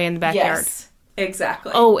halfway in the backyard. Yes,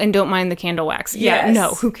 exactly. Oh, and don't mind the candle wax. Yes. Yeah, no,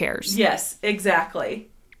 who cares? Yes,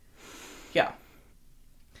 exactly. Yeah.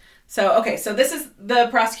 So this is the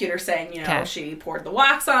prosecutor saying, she poured the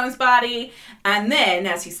wax on his body, and then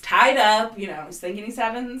as he's tied up, he's thinking he's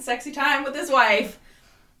having sexy time with his wife,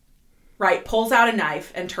 right, pulls out a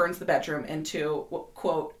knife and turns the bedroom into,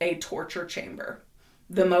 quote, a torture chamber.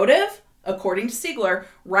 The motive? According to Siegler,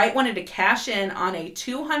 Wright wanted to cash in on a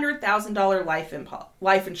 $200,000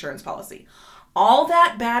 life insurance policy. All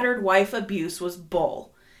that battered wife abuse was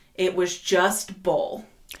bull. It was just bull.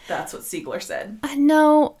 That's what Siegler said.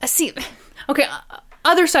 No. See, okay,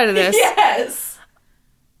 other side of this. Yes.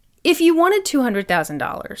 If you wanted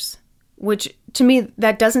 $200,000, which to me,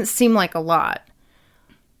 that doesn't seem like a lot,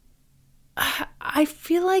 I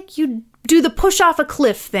feel like you do the push off a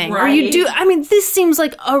cliff thing. Right. Or you do, this seems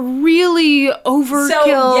like a really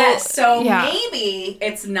overkill. So maybe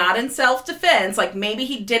it's not in self-defense. Like, maybe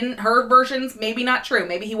he didn't, her version's maybe not true.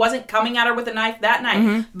 Maybe he wasn't coming at her with a knife that night.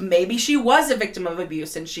 Mm-hmm. Maybe she was a victim of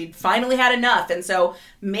abuse and she'd finally had enough. And so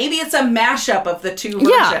maybe it's a mashup of the two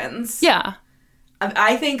versions. Yeah.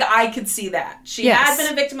 I think I could see that. She had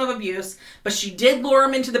been a victim of abuse, but she did lure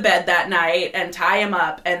him into the bed that night and tie him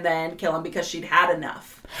up and then kill him because she'd had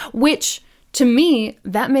enough. Which, to me,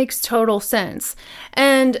 that makes total sense.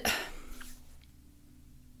 And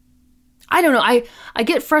I don't know. I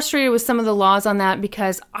get frustrated with some of the laws on that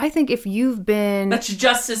because I think if you've been... That's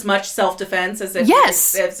just as much self-defense as if,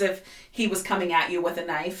 as if he was coming at you with a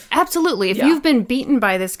knife. Absolutely. If you've been beaten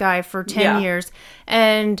by this guy for 10 years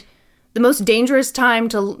and... The most dangerous time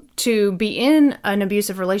to be in an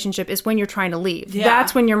abusive relationship is when you're trying to leave. Yeah.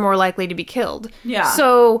 That's when you're more likely to be killed. Yeah.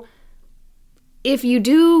 So if you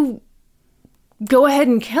do go ahead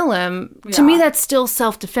and kill him, to me that's still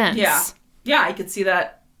self-defense. Yeah. Yeah, I could see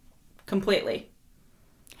that completely.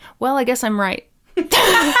 Well, I guess I'm right.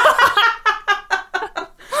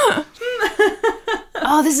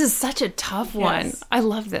 Oh, this is such a tough one. Yes. I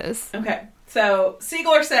love this. Okay. So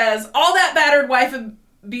Siegler says, all that battered wife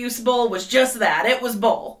abuse bull was just that. It was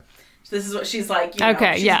bull. So this is what she's like,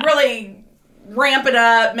 she's really ramping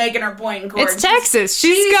up, making her point in court. It's Texas.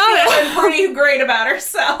 She's got feeling pretty great about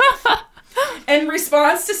herself. In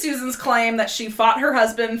response to Susan's claim that she fought her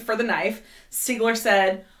husband for the knife, Siegler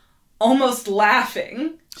said, almost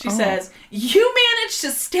laughing, she says, you managed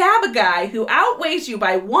to stab a guy who outweighs you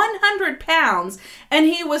by 100 pounds and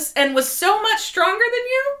was so much stronger than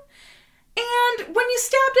you? And when you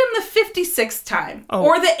stabbed him the 56th time,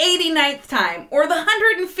 or the 89th time, or the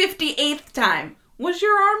 158th time, was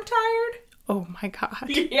your arm tired? Oh my God.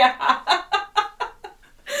 Yeah.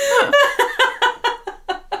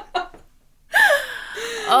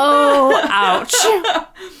 Oh, ouch.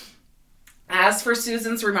 As for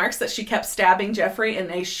Susan's remarks that she kept stabbing Jeffrey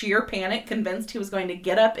in a sheer panic, convinced he was going to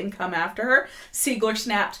get up and come after her, Siegler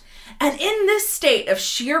snapped, and in this state of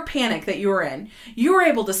sheer panic that you were in, you were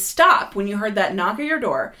able to stop when you heard that knock at your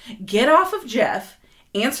door, get off of Jeff,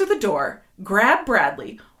 answer the door, grab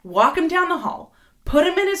Bradley, walk him down the hall, put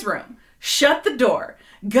him in his room, shut the door,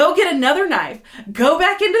 go get another knife, go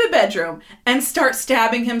back into the bedroom, and start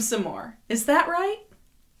stabbing him some more. Is that right?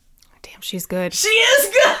 Damn, she's good. She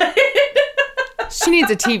is good! She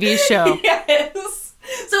needs a TV show. Yes.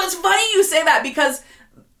 So it's funny you say that because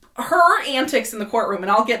her antics in the courtroom,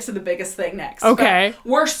 and I'll get to the biggest thing next. Okay.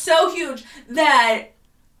 Were so huge that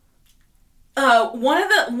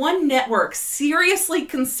one network seriously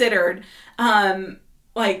considered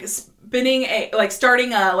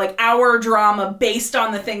starting a like hour drama based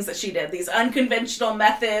on the things that she did, these unconventional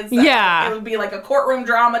methods. Yeah. It would be like a courtroom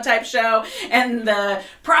drama type show, and the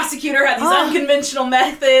prosecutor had these unconventional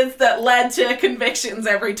methods that led to convictions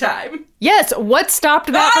every time. Yes, what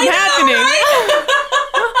stopped that from happening? Right?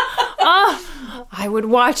 I would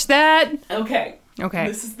watch that. Okay. Okay.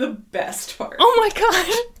 This is the best part. Oh my god.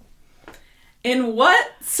 In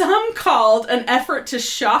what some called an effort to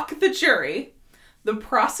shock the jury, the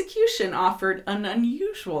prosecution offered an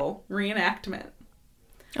unusual reenactment.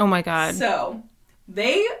 Oh my god. So,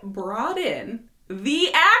 they brought in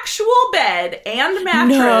the actual bed and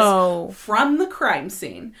mattress from the crime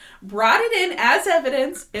scene. Brought it in as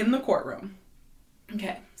evidence in the courtroom.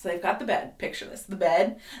 Okay, so they've got the bed. Picture this. The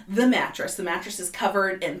bed, the mattress. The mattress is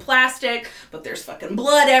covered in plastic, but there's fucking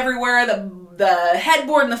blood everywhere. The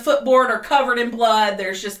headboard and the footboard are covered in blood.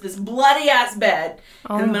 There's just this bloody-ass bed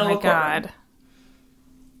in the middle of the courtroom. God.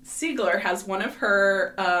 Siegler has one of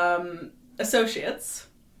her associates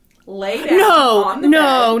lay down on the bed.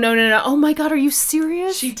 No. Oh my god, are you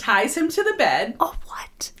serious? She ties him to the bed. Oh,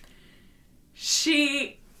 what?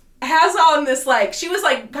 She has on this, like, she was,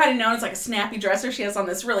 like, kind of known as, like, a snappy dresser. She has on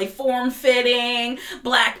this really form-fitting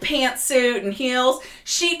black pantsuit and heels.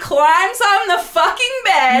 She climbs on the fucking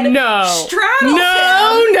bed. Straddles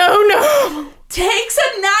him. No. Takes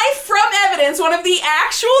a knife from evidence, one of the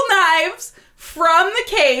actual knives from the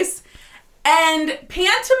case, and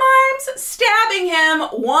pantomimes stabbing him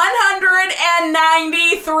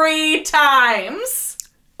 193 times.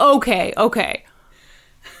 Okay.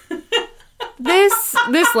 This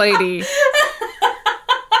lady,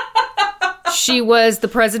 she was the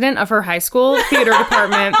president of her high school theater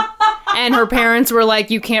department, and her parents were like,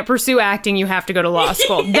 you can't pursue acting, you have to go to law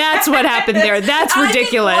school. That's what happened there. That's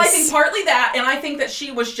ridiculous. I think partly that, and I think that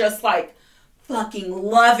she was just like, fucking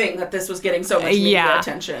loving that this was getting so much media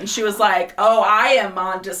attention. She was like, oh, I am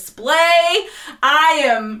on display. I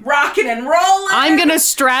am rocking and rolling. I'm going to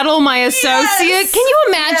straddle my associate. Yes. Can you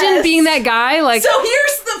imagine being that guy? Like, so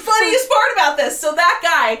here's the funniest part about this. So that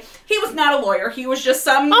guy, he was not a lawyer. He was just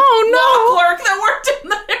some law clerk that worked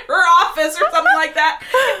in her office or something like that.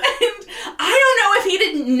 And I don't know if he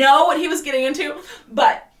didn't know what he was getting into,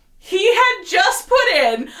 but he had just put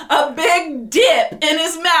in a big dip in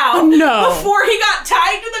his mouth before he got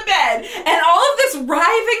tied to the bed. And all of this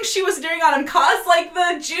writhing she was doing on him caused, like,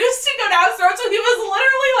 the juice to go down his throat. So he was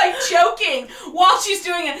literally, like, choking while she's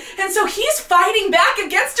doing it. And so he's fighting back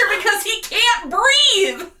against her because he can't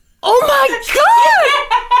breathe. Oh, my God!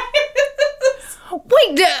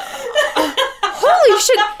 Wait, holy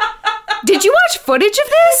shit. Did you watch footage of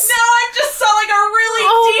this? No, I just saw like a really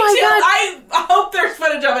detailed. I hope there's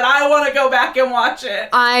footage of it. I want to go back and watch it.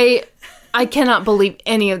 I cannot believe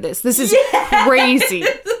any of this. This is crazy.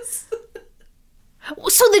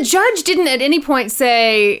 So the judge didn't at any point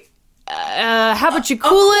say, how about you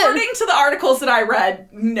cool it? According to the articles that I read,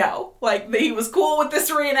 no. Like, he was cool with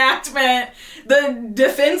this reenactment. The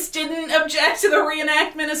defense didn't object to the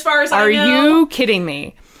reenactment as far as I know. Are you kidding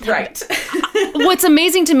me? Right. What's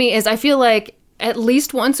amazing to me is I feel like at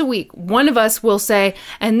least once a week, one of us will say,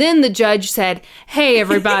 and then the judge said, hey,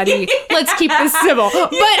 everybody, let's keep this civil. But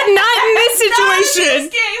not in this situation. Not in this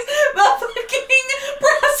case. The fucking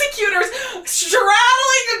prosecutors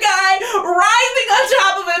straddling a guy, writhing on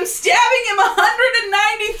top of him, stabbing him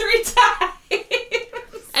 193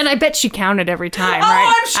 times. And I bet she counted every time, right?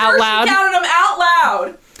 Oh, I'm sure she counted them out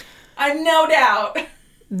loud. I've no doubt.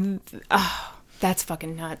 Oh, that's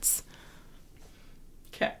fucking nuts.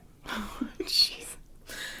 Okay. Jeez.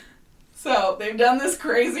 So they've done this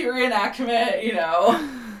crazy reenactment, you know.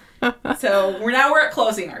 So we're at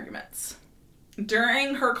closing arguments.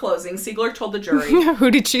 During her closing, Siegler told the jury. Who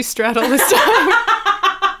did she straddle this time?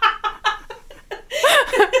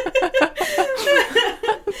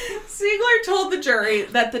 Siegler told the jury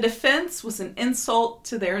that the defense was an insult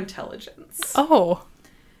to their intelligence. Oh.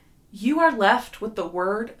 You are left with the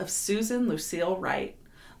word of Susan Lucille Wright.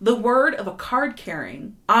 The word of a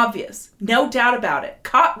card-carrying, obvious, no doubt about it,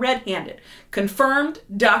 caught red-handed, confirmed,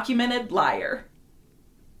 documented liar.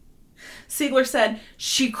 Siegler said,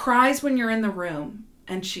 she cries when you're in the room,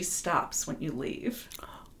 and she stops when you leave.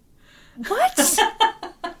 What?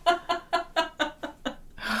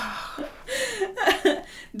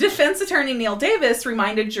 Defense attorney Neil Davis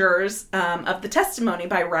reminded jurors of the testimony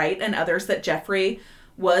by Wright and others that Jeffrey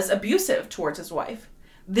was abusive towards his wife.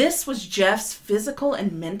 This was Jeff's physical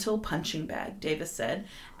and mental punching bag, Davis said,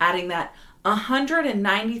 adding that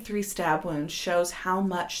 193 stab wounds shows how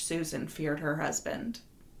much Susan feared her husband.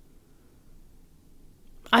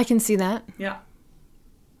 I can see that. Yeah.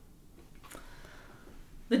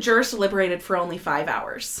 The jurors deliberated for only 5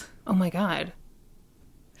 hours. Oh my God.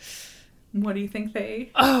 What do you think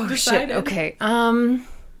they Shit. decided? Okay.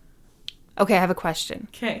 Okay, I have a question.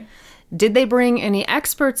 Okay. Did they bring any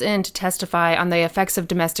experts in to testify on the effects of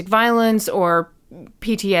domestic violence or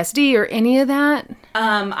PTSD or any of that?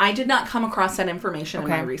 I did not come across that information in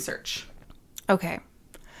my Okay. research. Okay.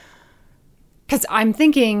 Because I'm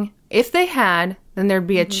thinking if they had, then there'd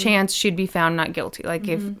be a chance she'd be found not guilty. Like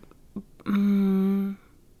if... okay.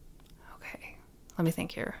 Let me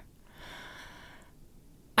think here.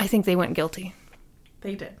 I think they went guilty.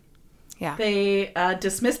 They did. Yeah. They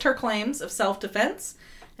dismissed her claims of self-defense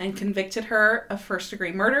and convicted her of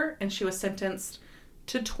first-degree murder, and she was sentenced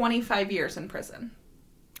to 25 years in prison.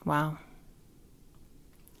 Wow.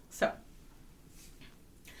 So,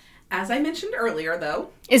 as I mentioned earlier, though...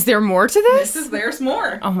 Is there more to this? There's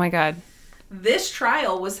more. Oh my God. This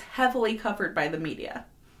trial was heavily covered by the media.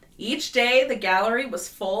 Each day, the gallery was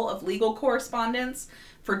full of legal correspondence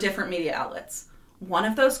for different media outlets. One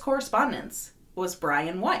of those correspondents was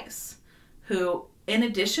Brian Weiss, who, in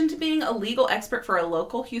addition to being a legal expert for a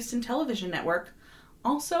local Houston television network,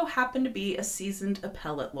 also happened to be a seasoned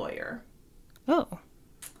appellate lawyer. Oh.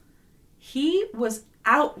 He was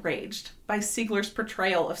outraged by Siegler's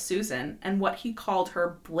portrayal of Susan and what he called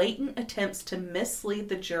her blatant attempts to mislead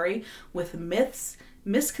the jury with myths,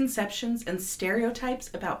 misconceptions, and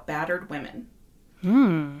stereotypes about battered women.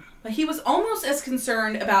 But he was almost as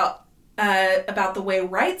concerned about the way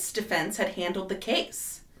Wright's defense had handled the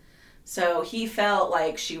case. So he felt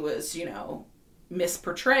like she was,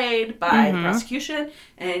 misportrayed by the prosecution,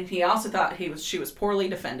 and he also thought she was poorly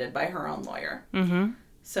defended by her own lawyer. Mm-hmm.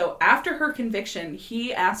 So after her conviction,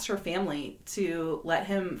 he asked her family to let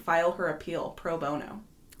him file her appeal pro bono.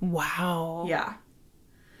 Wow. Yeah.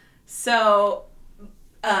 So,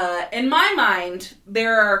 in my mind,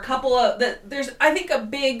 there are a couple of... There's, I think, a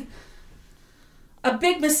big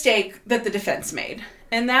mistake that the defense made.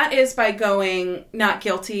 And that is by going not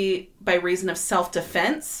guilty by reason of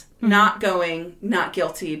self-defense, not going not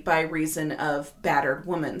guilty by reason of battered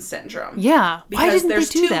woman syndrome. Yeah. Because Why didn't there's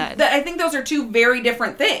they do that? I think those are two very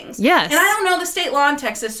different things. Yes. And I don't know the state law in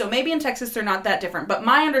Texas, so maybe in Texas they're not that different. But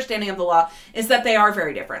my understanding of the law is that they are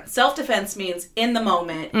very different. Self-defense means in the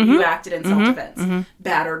moment you acted in self-defense.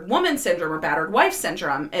 Battered woman syndrome or battered wife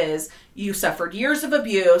syndrome is you suffered years of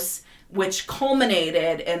abuse, which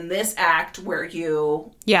culminated in this act where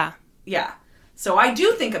you... Yeah. Yeah. So I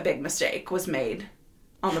do think a big mistake was made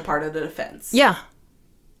on the part of the defense. Yeah.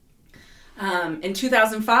 In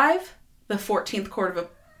 2005, the 14th Court of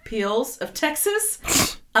Appeals of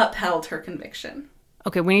Texas upheld her conviction.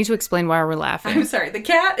 Okay, we need to explain why we're laughing. I'm sorry. The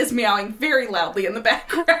cat is meowing very loudly in the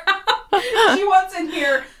background. She wants in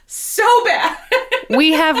here so bad.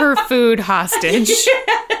 We have her food hostage.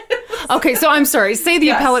 Yes. Okay, so I'm sorry. Say the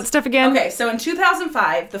Yes. appellate stuff again. Okay, so in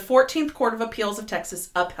 2005, the 14th Court of Appeals of Texas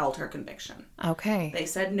upheld her conviction. Okay. They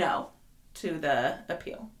said no to the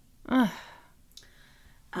appeal.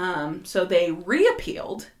 So they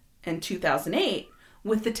reappealed in 2008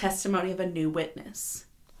 with the testimony of a new witness.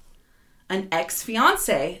 An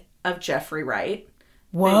ex-fiance of Jeffrey Wright.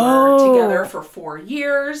 Whoa. They were together for 4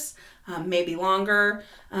 years, maybe longer.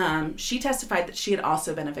 She testified that she had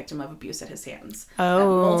also been a victim of abuse at his hands. Oh. That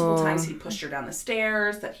multiple times he pushed her down the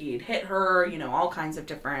stairs, that he'd hit her, all kinds of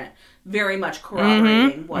different, very much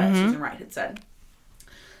corroborating what Susan Wright had said.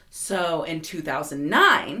 So in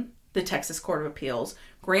 2009, the Texas Court of Appeals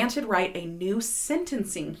granted Wright a new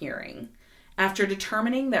sentencing hearing after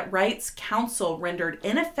determining that Wright's counsel rendered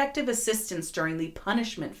ineffective assistance during the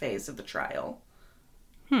punishment phase of the trial.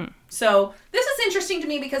 So this is interesting to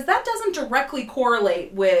me because that doesn't directly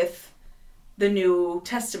correlate with the new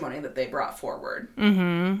testimony that they brought forward.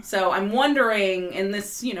 Mm-hmm. So I'm wondering, and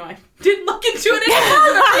this, I didn't look into it any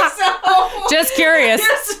further, so... Just curious.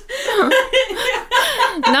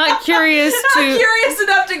 Not curious Not curious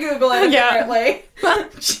enough to Google it, Yeah. apparently.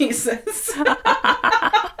 Jesus.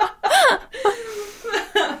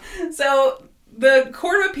 So the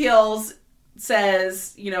Court of Appeals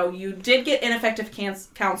says, you did get ineffective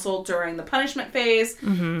counsel during the punishment phase,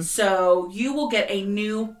 so you will get a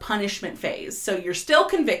new punishment phase. So you're still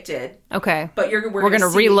convicted. Okay. But we're going to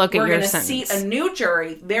relook at your We're going to sentence. seat a new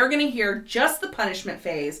jury. They're going to hear just the punishment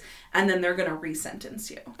phase, and then they're going to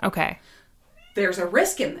resentence you. Okay. There's a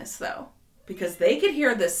risk in this, though, because they could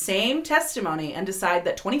hear the same testimony and decide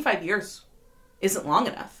that 25 years isn't long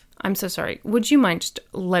enough. I'm so sorry. Would you mind just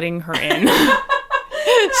letting her in?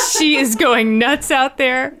 She is going nuts out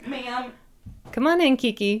there. Ma'am, Come on in,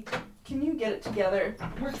 Kiki. can you get it together?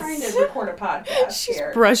 We're trying to record a podcast She's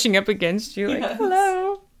here. brushing up against you like, Yes.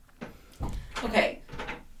 hello. Okay.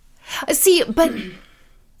 See, but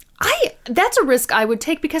That's a risk I would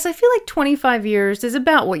take because I feel like 25 years is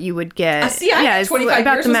about what you would get. See, I think 25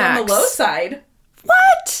 years was on the low side.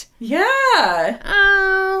 What? Yeah.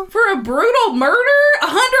 Oh. For a brutal murder?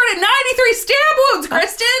 193 stab wounds,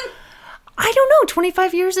 Kristen! I don't know.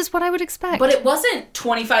 25 years is what I would expect. But it wasn't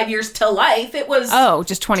 25 years to life. It was...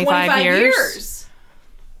 just 25 years?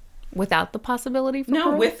 Without the possibility for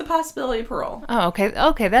parole? No, with the possibility of parole. Oh, okay.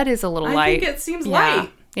 Okay, that is a little light. I think it seems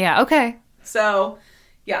light. Yeah, okay. So,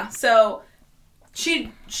 yeah. So,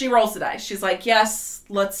 she rolls the dice. She's like, yes,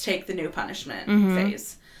 let's take the new punishment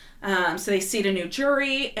phase. So they seat a new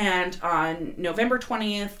jury, and on November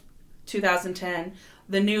 20th, 2010,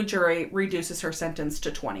 the new jury reduces her sentence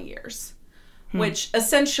to 20 years, which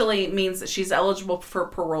essentially means that she's eligible for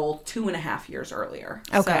parole 2.5 years earlier.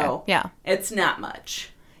 Okay, so it's not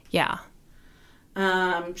much. Yeah.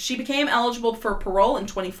 She became eligible for parole in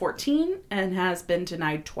 2014 and has been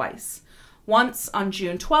denied twice. Once on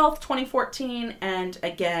June 12th, 2014, and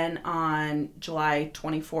again on July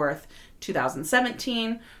 24th,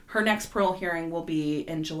 2017. Her next parole hearing will be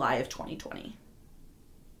in July of 2020.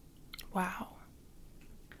 Wow.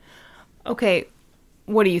 Okay,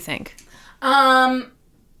 what do you think?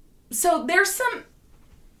 So there's some...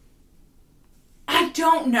 I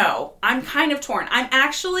don't know. I'm kind of torn. I'm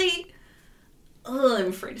actually... I'm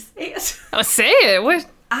afraid to say it. Oh, say it. What?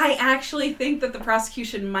 I actually think that the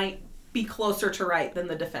prosecution might be closer to right than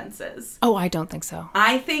the defense is. Oh, I don't think so.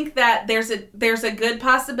 I think that there's a good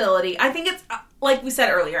possibility. I think it's, like we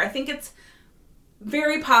said earlier, I think it's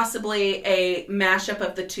very possibly a mashup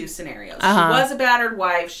of the two scenarios. She was a battered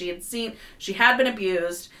wife. She had been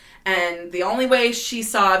abused, and the only way she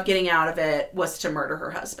saw of getting out of it was to murder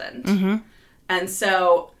her husband. Mm-hmm. And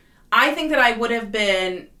so I think that I would have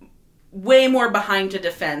been way more behind a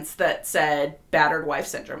defense that said battered wife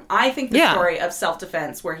syndrome. I think the story of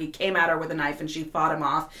self-defense where he came at her with a knife and she fought him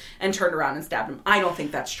off and turned around and stabbed him, I don't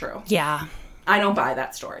think that's true. Yeah. I don't buy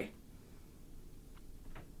that story.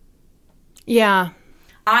 Yeah.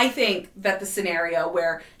 I think that the scenario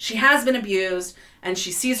where she has been abused and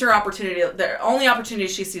she sees her opportunity, the only opportunity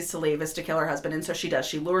she sees to leave is to kill her husband, and so she does.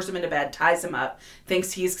 She lures him into bed, ties him up,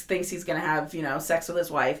 thinks he's going to have, sex with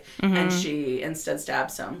his wife, and she instead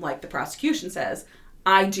stabs him, like the prosecution says.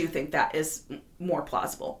 I do think that is more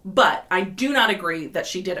plausible. But I do not agree that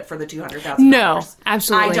she did it for the $200,000. No,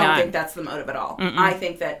 absolutely not. I don't think that's the motive at all. I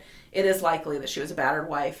think that it is likely that she was a battered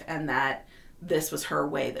wife and that this was her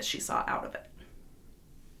way that she saw out of it.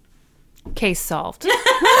 Case solved.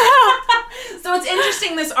 So it's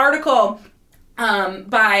interesting, this article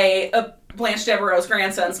by Blanche Devereaux's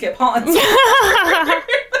grandson, Skip Holland.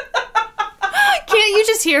 Can't you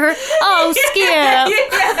just hear her? Oh, Skip. Yes.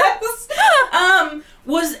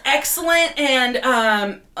 Was excellent, and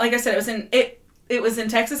like I said, it was in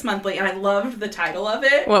Texas Monthly, and I loved the title of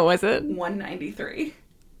it. What was it? 193.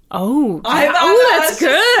 Oh, I thought that's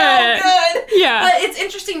good. So good. Yeah. But it's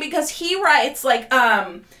interesting because he writes like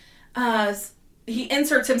he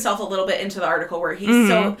inserts himself a little bit into the article where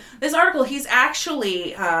this article, he's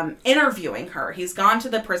actually interviewing her. He's gone to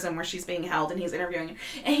the prison where she's being held, and he's interviewing her.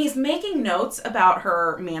 And he's making notes about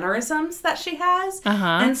her mannerisms that she has.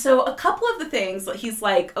 And so a couple of the things, he's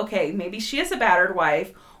like, okay, maybe she is a battered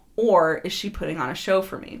wife, or is she putting on a show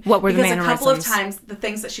for me? What were the mannerisms? Because a couple of times, the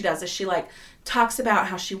things that she does is she, talks about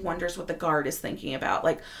how she wonders what the guard is thinking about.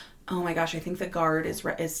 Like, oh my gosh, I think the guard is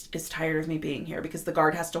tired of me being here, because the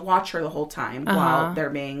guard has to watch her the whole time while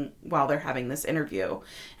they're having this interview.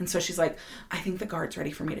 And so she's like, I think the guard's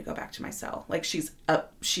ready for me to go back to my cell. Like,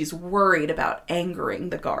 she's worried about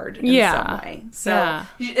angering the guard in some way. So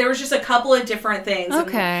there was just a couple of different things.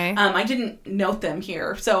 Okay. And, I didn't note them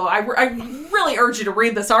here. So I really urge you to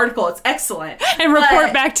read this article. It's excellent. And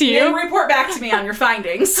report back to you. And report back to me on your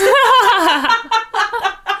findings.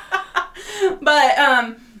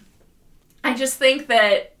 But, I just think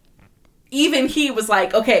that even he was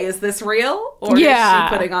like, okay, is this real? Or is she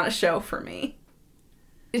putting on a show for me?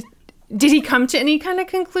 Did he come to any kind of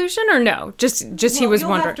conclusion, or no? Just he was wondering.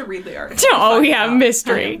 You'll have to read the article. Oh, yeah,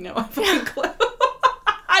 mystery. I have no fucking clue.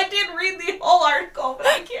 I did read the whole article, but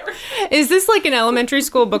I can't read. Is this like an elementary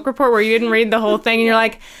school book report where you didn't read the whole thing and you're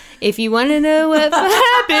like, if you want to know what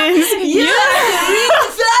happens, read the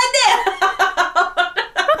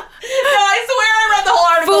No, I swear I read the whole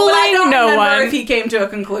article, but I don't remember if he came to a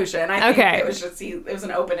conclusion. I think it was just it was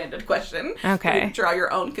an open-ended question. Okay. You draw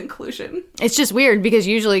your own conclusion. It's just weird because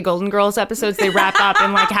usually Golden Girls episodes, they wrap up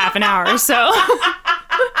in like half an hour, so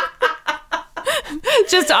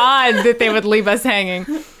just odd that they would leave us hanging.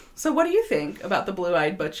 So what do you think about the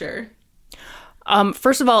Blue-Eyed Butcher?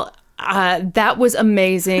 First of all, that was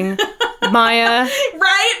amazing. Maya.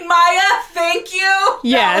 Right, Maya, thank you.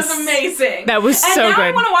 Yes. That was amazing. That was and so now good.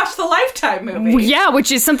 I want to watch the Lifetime movie. Yeah,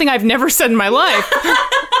 which is something I've never said in my life.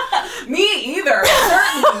 Me either.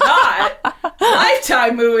 Certainly not.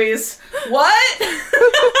 Lifetime movies. What?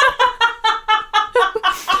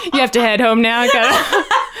 You have to head home now.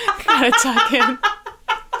 Gotta tuck in.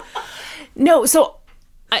 No, so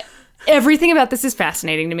everything about this is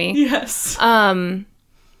fascinating to me. Yes.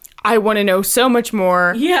 I want to know so much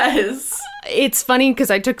more. Yes. It's funny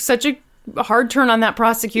because I took such a hard turn on that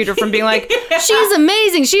prosecutor from being like, she's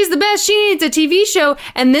amazing, she's the best, she needs a TV show,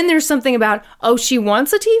 and then there's something about, oh, she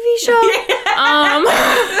wants a TV show?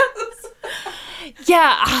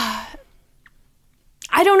 Yeah.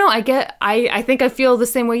 I don't know. I think I feel the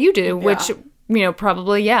same way you do, which,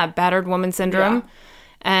 probably, battered woman syndrome. Yeah.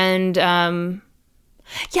 And, I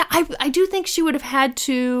do think she would have had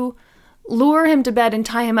to lure him to bed and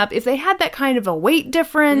tie him up if they had that kind of a weight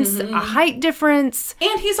difference, a height difference.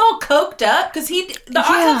 And he's all coked up because the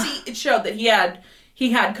autopsy showed that he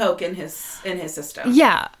had coke in his system.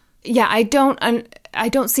 Yeah. Yeah, I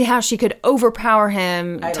don't see how she could overpower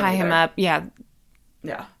him, tie him up. Yeah.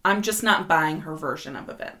 Yeah. I'm just not buying her version of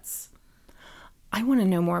events. I want to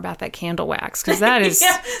know more about that candle wax because that is...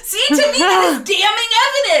 Yeah. See, to me, that is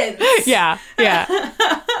damning evidence. Yeah.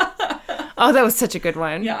 Oh, that was such a good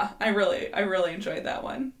one. Yeah, I really enjoyed that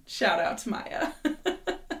one. Shout out to Maya.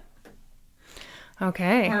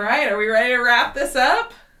 Okay. All right, are we ready to wrap this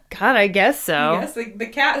up? God, I guess so. Yes, the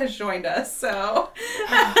cat has joined us, so...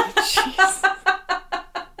 Oh, jeez.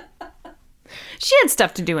 She had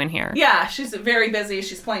stuff to do in here. Yeah, she's very busy.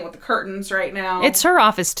 She's playing with the curtains right now. It's her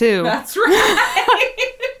office, too. That's right.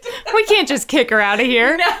 We can't just kick her out of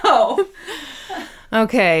here. No.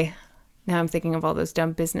 Okay. Now I'm thinking of all those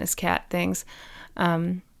dumb business cat things. She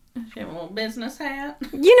have a little business hat.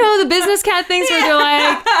 You know, the business cat things where they're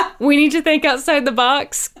like, we need to think outside the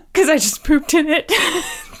box because I just pooped in it.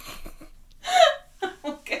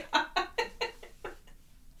 Oh, God.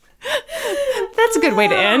 That's a good way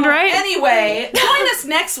to end, right? Anyway, join us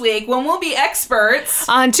next week when we'll be experts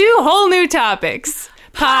on 2 whole new topics.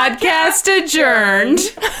 Podcast adjourned.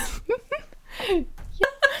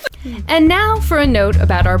 And now for a note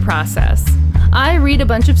about our process. I read a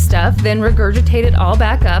bunch of stuff, then regurgitate it all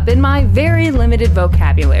back up in my very limited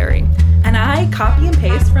vocabulary. And I copy and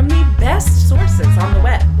paste from the best sources on the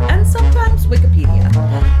web, and sometimes Wikipedia.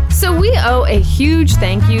 So we owe a huge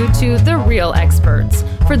thank you to the real experts.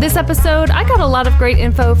 For this episode, I got a lot of great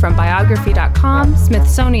info from biography.com,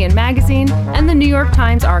 Smithsonian Magazine, and the New York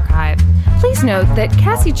Times Archive. Please note that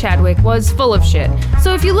Cassie Chadwick was full of shit,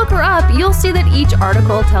 so if you look her up, you'll see that each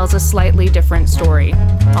article tells a slightly different story.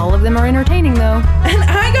 All of them are entertaining, though. And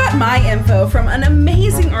I got my info from an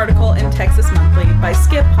amazing article in Texas Monthly by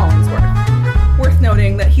Skip Hollingsworth. Worth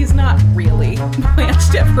noting that he's not really Blanche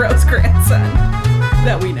Devereaux's grandson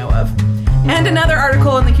that we know of. And another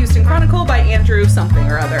article in the Houston Chronicle by Andrew something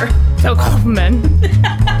or other. So Kaufman.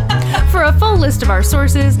 For a full list of our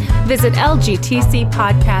sources, visit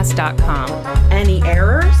lgtcpodcast.com. Any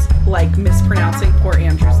errors, like mispronouncing poor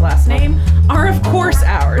Andrew's last name, are of course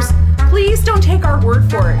ours. Please don't take our word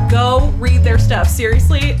for it. Go read their stuff.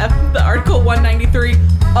 Seriously, the article 193,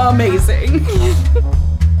 amazing.